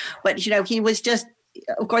heart. But, he was just,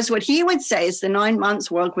 of course, what he would say is the 9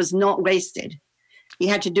 months' work was not wasted. He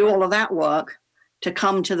had to do all of that work to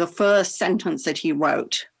come to the first sentence that he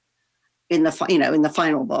wrote in the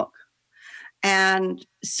final book. And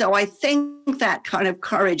so I think that kind of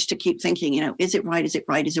courage to keep thinking, is it right? Is it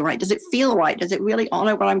right? Is it right? Does it feel right? Does it really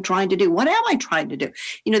honor what I'm trying to do? What am I trying to do?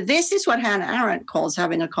 This is what Hannah Arendt calls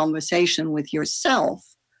having a conversation with yourself,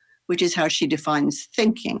 which is how she defines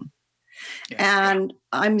thinking. Yeah. And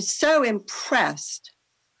I'm so impressed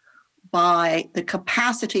by the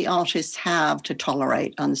capacity artists have to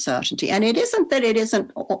tolerate uncertainty. And it isn't that it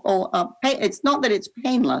isn't, it's not that it's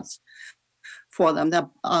painless for them. The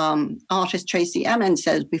artist Tracy Emin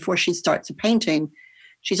says before she starts a painting,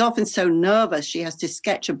 she's often so nervous she has to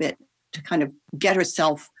sketch a bit to kind of get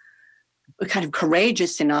herself kind of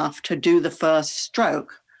courageous enough to do the first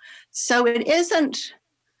stroke. So it isn't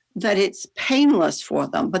that it's painless for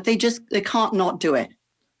them, but they can't not do it.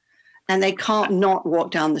 And they can't not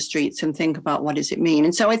walk down the streets and think about what does it mean.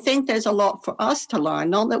 And so I think there's a lot for us to learn,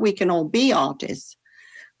 not that we can all be artists,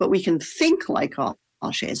 but we can think like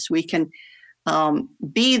artists. We can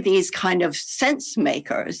be these kind of sense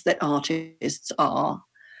makers that artists are.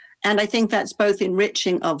 And I think that's both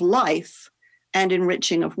enriching of life and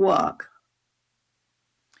enriching of work.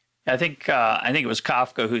 I think it was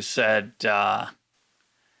Kafka who said,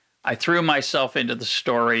 I threw myself into the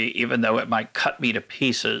story even though it might cut me to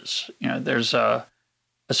pieces. There's a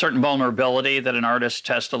certain vulnerability that an artist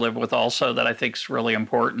has to live with also that I think is really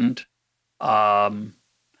important.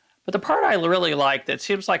 But the part I really like that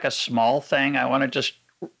seems like a small thing, I want to just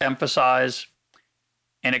emphasize,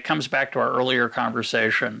 and it comes back to our earlier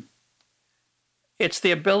conversation. It's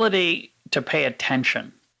the ability to pay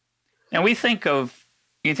attention. Now, you think of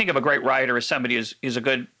a great writer as somebody who's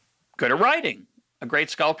good at writing. A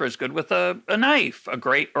great sculptor is good with a knife,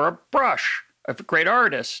 or a brush. A great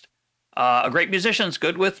artist, a great musician is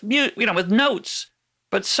good with with notes.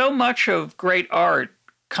 But so much of great art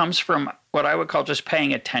comes from what I would call just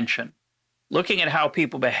paying attention, looking at how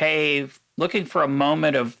people behave, looking for a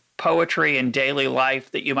moment of poetry in daily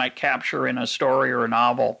life that you might capture in a story or a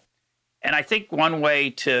novel. And I think one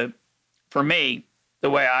way for me, the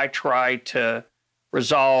way I try to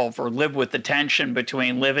resolve or live with the tension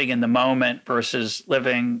between living in the moment versus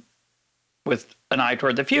living with an eye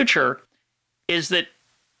toward the future is that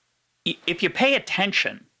if you pay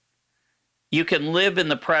attention, you can live in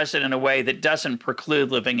the present in a way that doesn't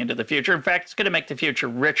preclude living into the future. In fact, it's going to make the future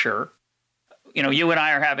richer. You and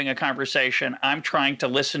I are having a conversation. I'm trying to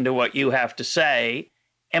listen to what you have to say.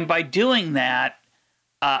 And by doing that,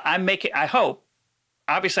 I hope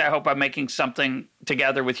I'm making something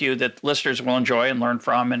together with you that listeners will enjoy and learn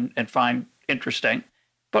from and find interesting.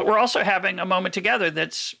 But we're also having a moment together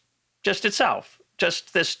that's just itself,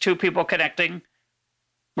 just this two people connecting.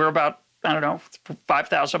 We're about,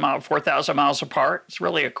 5,000 miles, 4,000 miles apart. It's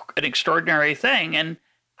really an extraordinary thing. And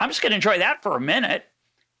I'm just going to enjoy that for a minute.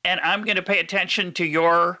 And I'm going to pay attention to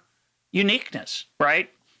your uniqueness,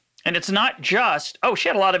 right? And it's not just, she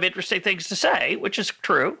had a lot of interesting things to say, which is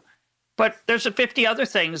true. But there's 50 other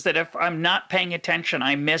things that if I'm not paying attention,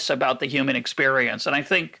 I miss about the human experience. And I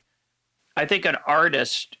think an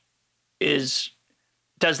artist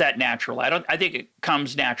does that naturally. I think it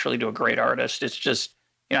comes naturally to a great artist. It's just,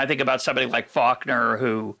 I think about somebody like Faulkner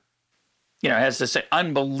who, has this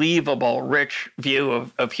unbelievable rich view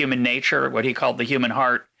of human nature, what he called the human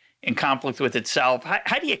heart in conflict with itself.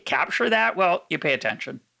 How do you capture that? Well, you pay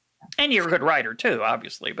attention. And you're a good writer too,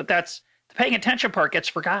 obviously. But the paying attention part gets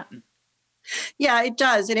forgotten. Yeah, it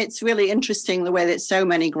does. And it's really interesting the way that so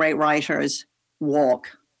many great writers walk.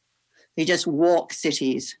 They just walk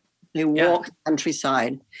cities. They walk the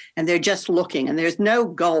countryside and they're just looking and there's no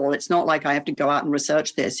goal. It's not like I have to go out and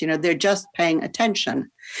research this. They're just paying attention.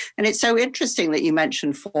 And it's so interesting that you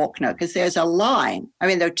mentioned Faulkner because there's a line.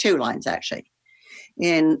 There are two lines actually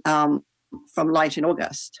from Light in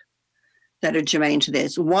August that are germane to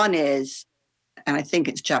this. One is, and I think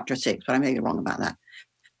it's chapter 6, but I may be wrong about that.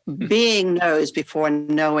 Being knows before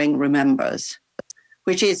knowing remembers,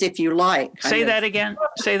 which is, if you like. Say that again.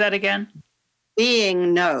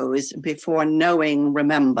 Being knows before knowing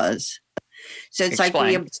remembers. So it's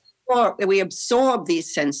Explain. Like we absorb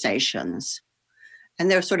these sensations and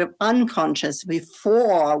they're sort of unconscious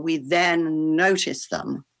before we then notice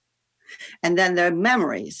them. And then there are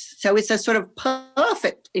memories. So it's a sort of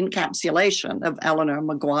perfect encapsulation of Eleanor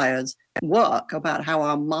Maguire's work about how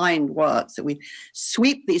our mind works, that we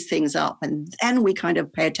sweep these things up and then we kind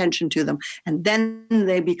of pay attention to them and then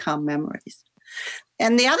they become memories.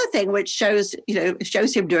 And the other thing which shows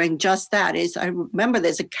him doing just that is, I remember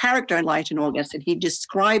there's a character in Light in August and he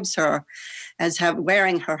describes her as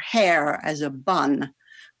wearing her hair as a bun,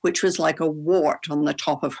 which was like a wart on the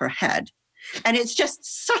top of her head. And it's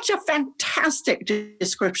just such a fantastic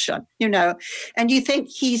description, and you think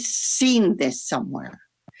he's seen this somewhere.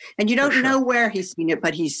 And you don't know where he's seen it,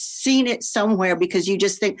 but he's seen it somewhere, because you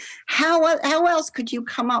just think, how else could you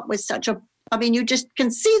come up with you just can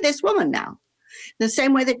see this woman now. The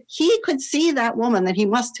same way that he could see that woman that he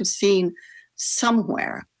must have seen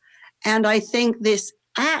somewhere. And I think this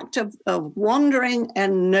act of wondering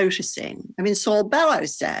and noticing, Saul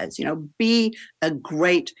Bellows says, be a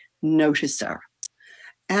great noticer.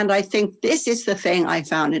 And I think this is the thing I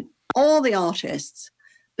found in all the artists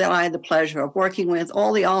that I had the pleasure of working with,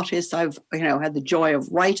 all the artists I've had the joy of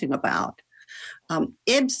writing about.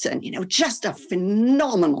 Ibsen, just a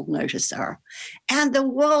phenomenal noticer, and the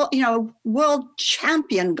world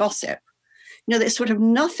champion gossip. That sort of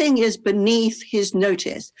nothing is beneath his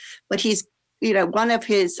notice, but he's, one of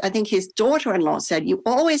his, I think his daughter-in-law said, you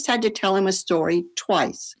always had to tell him a story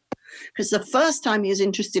twice. Because the first time he's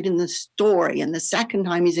interested in the story, and the second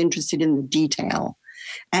time he's interested in the detail.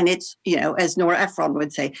 And it's, as Nora Ephron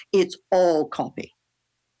would say, it's all copy.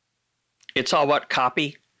 It's all what?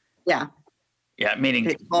 Copy? Yeah. Yeah,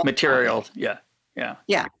 meaning material. Copy. Yeah.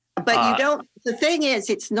 Yeah. But the thing is,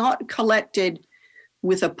 it's not collected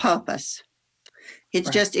with a purpose. It's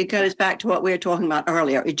just, it goes back to what we were talking about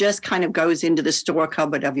earlier. It just kind of goes into the store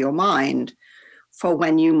cupboard of your mind for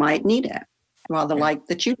when you might need it. Rather like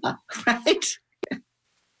the tuba, right?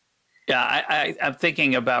 Yeah, I'm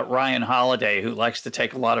thinking about Ryan Holiday, who likes to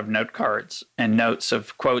take a lot of note cards and notes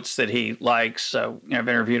of quotes that he likes. So, I've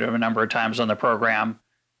interviewed him a number of times on the program.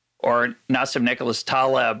 Or Nassim Nicholas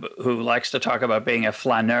Taleb, who likes to talk about being a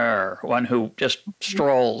flaneur, one who just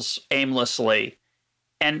strolls aimlessly.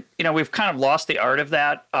 And, we've kind of lost the art of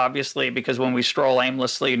that, obviously, because when we stroll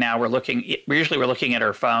aimlessly now, we're looking at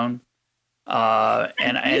our phone.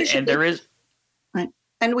 And there is... Right.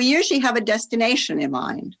 And we usually have a destination in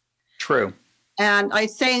mind. True. And I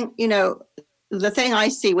think, the thing I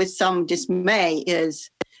see with some dismay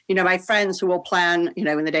is, my friends who will plan,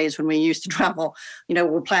 in the days when we used to travel,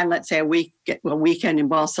 will plan, let's say, a weekend in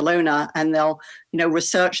Barcelona, and they'll,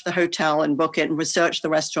 research the hotel and book it, and research the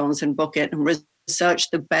restaurants and book it, and research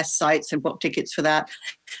the best sites and book tickets for that.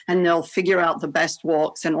 And they'll figure out the best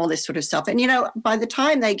walks and all this sort of stuff. And, by the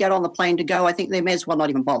time they get on the plane to go, I think they may as well not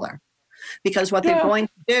even bother. Because what they're going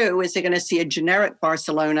to do is they're going to see a generic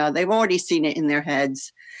Barcelona. They've already seen it in their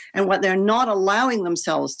heads. And what they're not allowing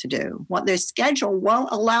themselves to do, what their schedule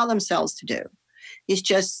won't allow themselves to do, is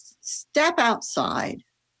just step outside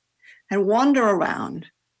and wander around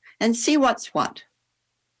and see what's what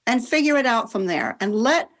and figure it out from there and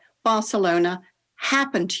let Barcelona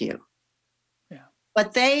happen to you. Yeah.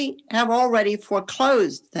 But they have already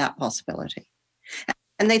foreclosed that possibility.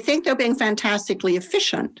 And they think they're being fantastically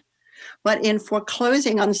efficient. But in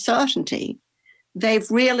foreclosing uncertainty, they've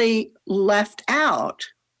really left out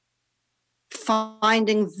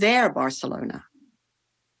finding their Barcelona.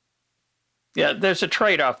 Yeah, there's a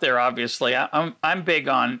trade-off there, obviously. I'm big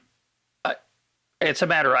on, it's a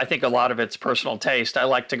matter, I think a lot of it's personal taste. I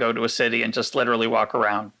like to go to a city and just literally walk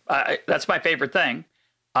around. That's my favorite thing.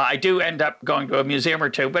 I do end up going to a museum or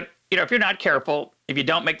two, but if you're not careful, if you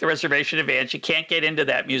don't make the reservation in advance, you can't get into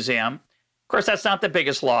that museum. Of course, that's not the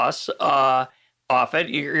biggest loss. Often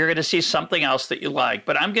you're going to see something else that you like.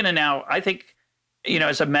 But I'm going to now, I think,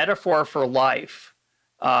 as a metaphor for life,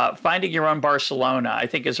 finding your own Barcelona, I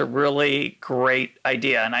think, is a really great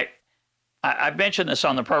idea. And I've mentioned this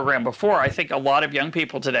on the program before. I think a lot of young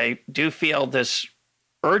people today do feel this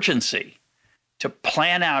urgency to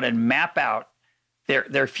plan out and map out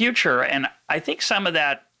their future. And I think some of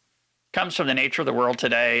that comes from the nature of the world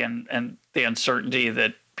today and the uncertainty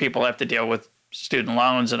that people have to deal with, student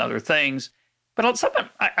loans and other things. But something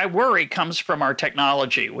I worry comes from our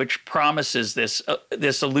technology, which promises this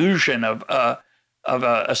illusion of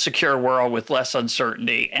a secure world with less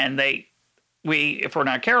uncertainty. And if we're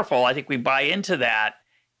not careful, I think we buy into that,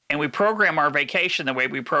 and we program our vacation the way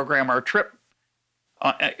we program our trip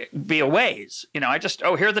via Waze.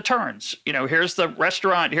 Here are the turns. Here's the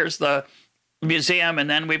restaurant. Here's the museum, and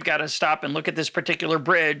then we've got to stop and look at this particular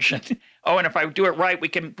bridge. And if I do it right, we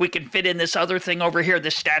can fit in this other thing over here,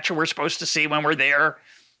 this statue we're supposed to see when we're there.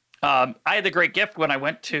 I had the great gift when I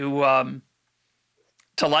went to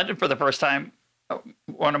to London for the first time,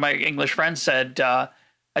 one of my English friends said, I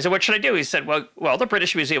said, what should I do? He said, well, the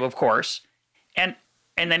British Museum, of course. And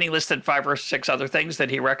then he listed 5 or 6 other things that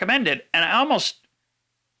he recommended. And I almost,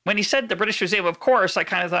 when he said the British Museum, of course, I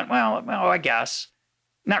kind of thought, well, I guess.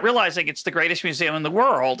 Not realizing it's the greatest museum in the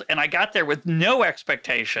world. And I got there with no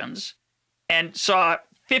expectations and saw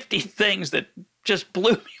 50 things that just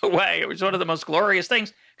blew me away. It was one of the most glorious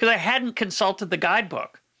things because I hadn't consulted the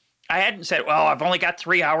guidebook. I hadn't said, well, I've only got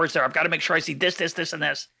 3 hours there. I've got to make sure I see this, this, this, and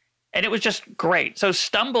this. And it was just great. So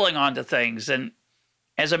stumbling onto things, and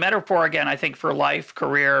as a metaphor, again, I think for life,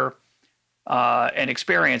 career, and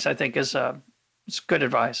experience, I think it's good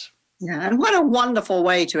advice. Yeah, and what a wonderful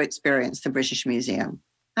way to experience the British Museum.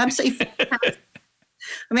 Absolutely fantastic.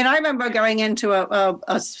 I mean, I remember going into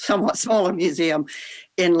a somewhat smaller museum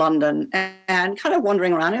in London and kind of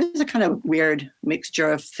wandering around. It was a kind of weird mixture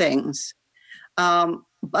of things.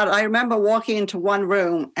 But I remember walking into one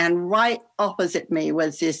room and right opposite me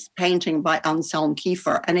was this painting by Anselm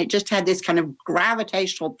Kiefer. And it just had this kind of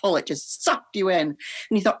gravitational pull. It just sucked you in. And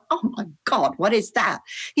you thought, oh my God, what is that?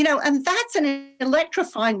 And that's an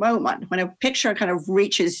electrifying moment when a picture kind of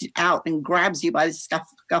reaches out and grabs you by the scuff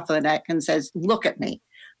of the neck and says, look at me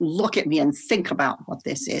and think about what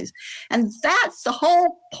this is. And that's the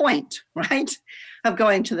whole point, right, of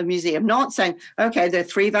going to the museum. Not saying, okay, there are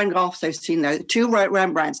 3 Van Goghs, I've seen those, 2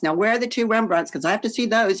 Rembrandts. Now, where are the 2 Rembrandts? Because I have to see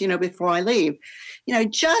those, before I leave.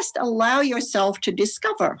 Just allow yourself to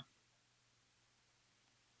discover.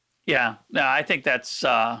 Yeah, no, I think that's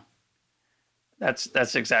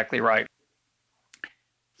exactly right.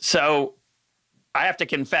 So I have to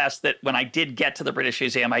confess that when I did get to the British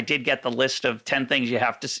Museum, I did get the list of 10 things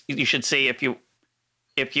you should see if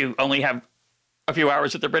you only have a few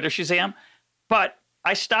hours at the British Museum. But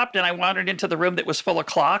I stopped and I wandered into the room that was full of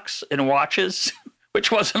clocks and watches, which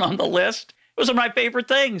wasn't on the list. It was one of my favorite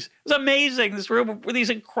things. It was amazing. This room with these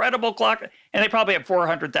incredible clocks. And they probably have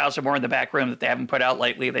 400,000 more in the back room that they haven't put out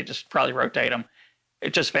lately. They just probably rotate them.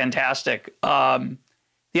 It's just fantastic.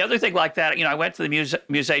 The other thing like that, I went to the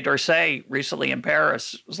Musée d'Orsay recently in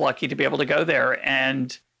Paris. I was lucky to be able to go there.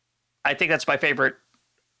 And I think that's my favorite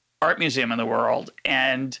art museum in the world.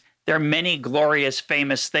 And there are many glorious,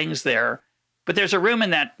 famous things there. But there's a room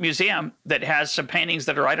in that museum that has some paintings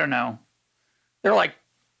that are, I don't know, they're like,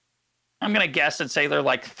 I'm going to guess and say they're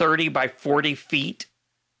like 30 by 40 feet.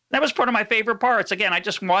 That was part of my favorite parts. Again, I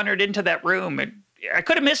just wandered into that room and I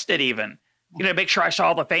could have missed it even, make sure I saw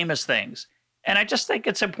all the famous things. And I just think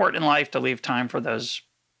it's important in life to leave time for those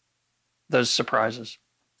surprises.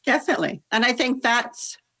 Definitely. And I think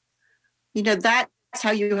that's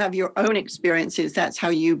how you have your own experiences. That's how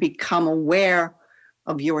you become aware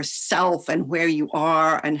of yourself and where you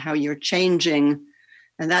are and how you're changing.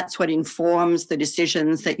 And that's what informs the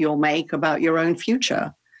decisions that you'll make about your own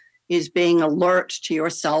future, is being alert to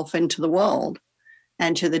yourself and to the world.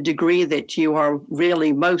 And to the degree that you are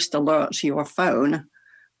really most alert to your phone,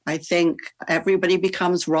 I think everybody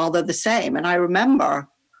becomes rather the same. And I remember,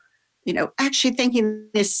 actually thinking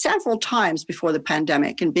this several times before the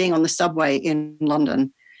pandemic and being on the subway in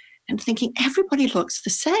London and thinking everybody looks the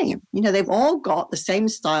same. They've all got the same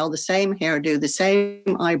style, the same hairdo, the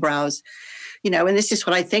same eyebrows, and this is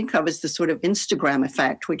what I think of as the sort of Instagram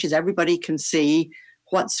effect, which is everybody can see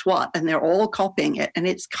what's what and they're all copying it. And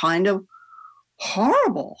it's kind of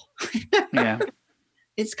horrible. Yeah.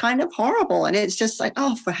 It's kind of horrible. And it's just like,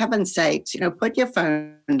 oh, for heaven's sakes, put your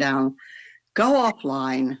phone down, go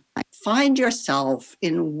offline, find yourself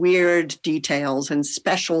in weird details and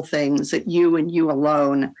special things that you and you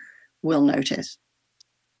alone will notice.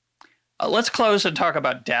 Let's close and talk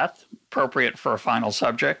about death, appropriate for a final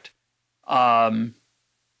subject. You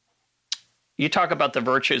talk about the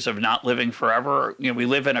virtues of not living forever. We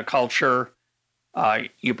live in a culture.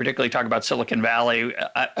 You particularly talk about Silicon Valley,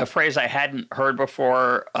 a phrase I hadn't heard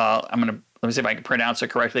before. Let me see if I can pronounce it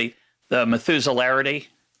correctly. The Methuselarity.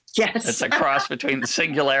 Yes. It's a cross between the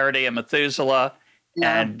singularity and Methuselah.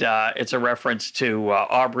 Yeah. And it's a reference to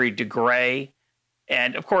Aubrey de Grey.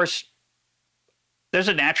 And of course, there's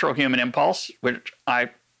a natural human impulse, which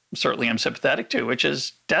I certainly am sympathetic to, which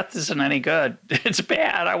is death isn't any good. It's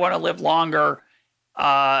bad. I want to live longer.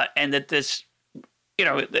 And that this,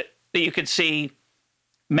 that you could see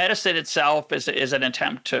medicine itself is an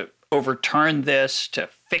attempt to overturn this, to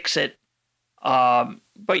fix it.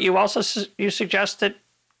 But you also suggest that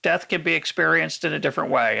death can be experienced in a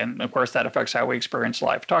different way. And of course, that affects how we experience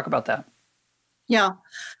life. Talk about that. Yeah.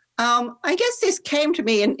 I guess this came to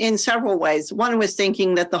me in several ways. One was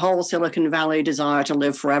thinking that the whole Silicon Valley desire to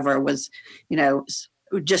live forever was,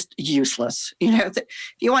 just useless. If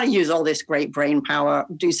you want to use all this great brain power,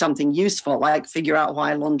 do something useful, like figure out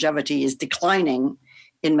why longevity is declining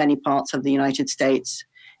in many parts of the United States,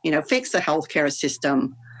 fix the healthcare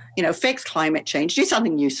system, fix climate change, do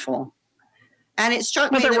something useful. And it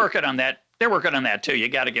struck me. They're working on that. They're working on that too. You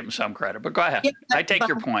got to give them some credit, but go ahead. Yeah, I take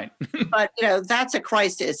your point. But, that's a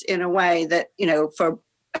crisis in a way that, for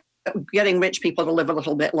getting rich people to live a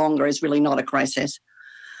little bit longer is really not a crisis.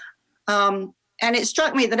 And it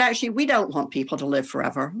struck me that actually we don't want people to live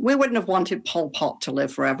forever. We wouldn't have wanted Pol Pot to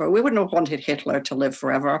live forever. We wouldn't have wanted Hitler to live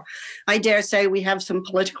forever. I dare say we have some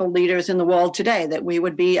political leaders in the world today that we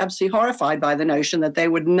would be absolutely horrified by the notion that they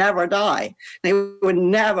would never die. They would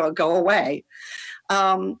never go away.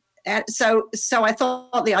 And so I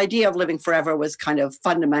thought the idea of living forever was kind of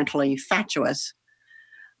fundamentally fatuous.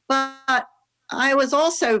 But I was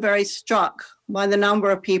also very struck by the number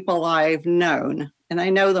of people I've known, and I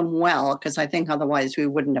know them well because I think otherwise we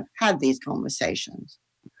wouldn't have had these conversations,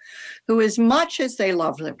 who, as much as they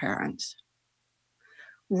loved their parents,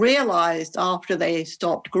 realized after they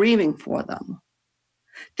stopped grieving for them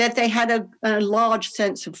that they had a large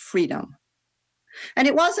sense of freedom. And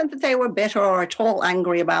it wasn't that they were bitter or at all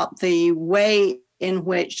angry about the way in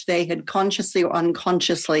which they had consciously or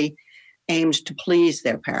unconsciously aimed to please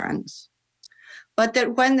their parents, but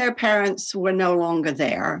that when their parents were no longer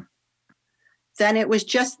there, then it was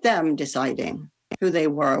just them deciding who they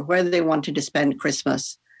were, where they wanted to spend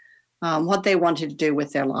Christmas, what they wanted to do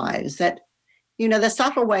with their lives. That, the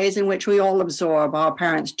subtle ways in which we all absorb our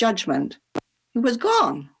parents' judgment, it was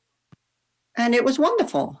gone. And it was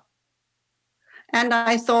wonderful. And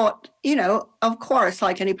I thought, of course,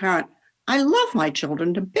 like any parent, I love my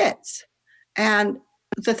children to bits. And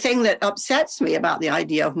the thing that upsets me about the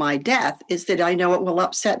idea of my death is that I know it will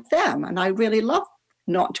upset them. And I really love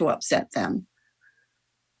not to upset them.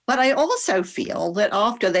 But I also feel that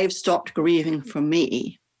after they've stopped grieving for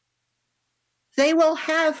me, they will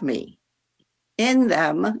have me in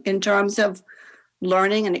them in terms of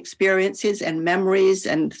learning and experiences and memories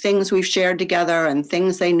and things we've shared together and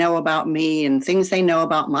things they know about me and things they know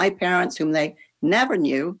about my parents whom they never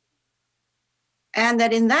knew. And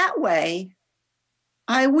that in that way,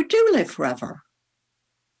 I would do live forever,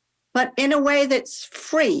 but in a way that's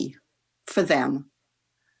free for them.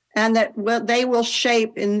 And that they will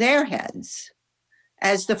shape in their heads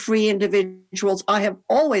as the free individuals I have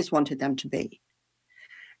always wanted them to be.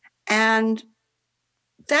 And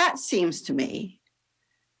that seems to me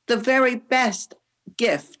the very best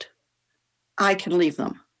gift I can leave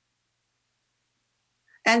them.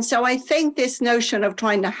 And so I think this notion of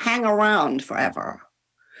trying to hang around forever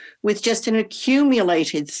with just an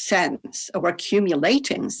accumulating sense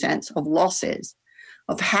of losses,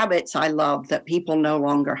 of habits I love that people no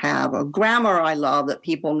longer have, or grammar I love that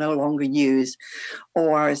people no longer use,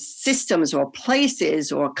 or systems or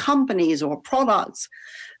places or companies or products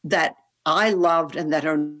that I loved and that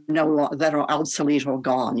are obsolete or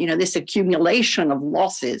gone. This accumulation of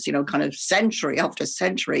losses, kind of century after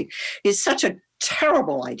century, is such a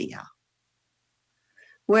terrible idea.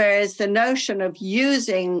 Whereas the notion of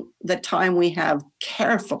using the time we have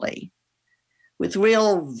carefully with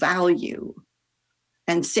real value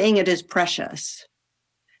and seeing it as precious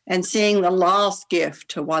and seeing the last gift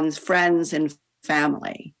to one's friends and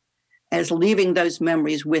family as leaving those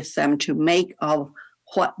memories with them to make of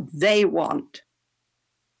what they want.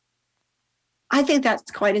 I think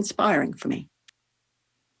that's quite inspiring for me.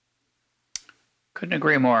 Couldn't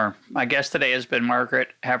agree more. My guest today has been Margaret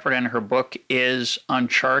Heffernan. Her book is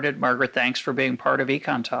Uncharted. Margaret, thanks for being part of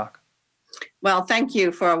Econtalk. Well, thank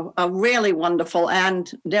you for a really wonderful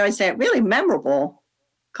and, dare I say it, really memorable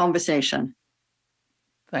conversation.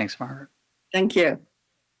 Thanks, Margaret. Thank you.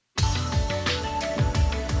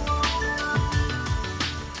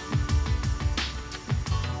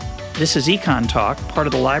 This is Econtalk, part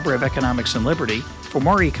of the Library of Economics and Liberty. For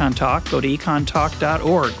more Econtalk, go to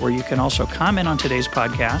econtalk.org, where you can also comment on today's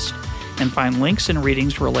podcast and find links and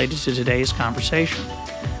readings related to today's conversation.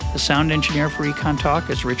 The sound engineer for Econtalk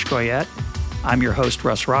is Rich Goyette. I'm your host,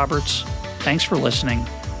 Russ Roberts. Thanks for listening.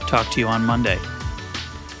 Talk to you on Monday.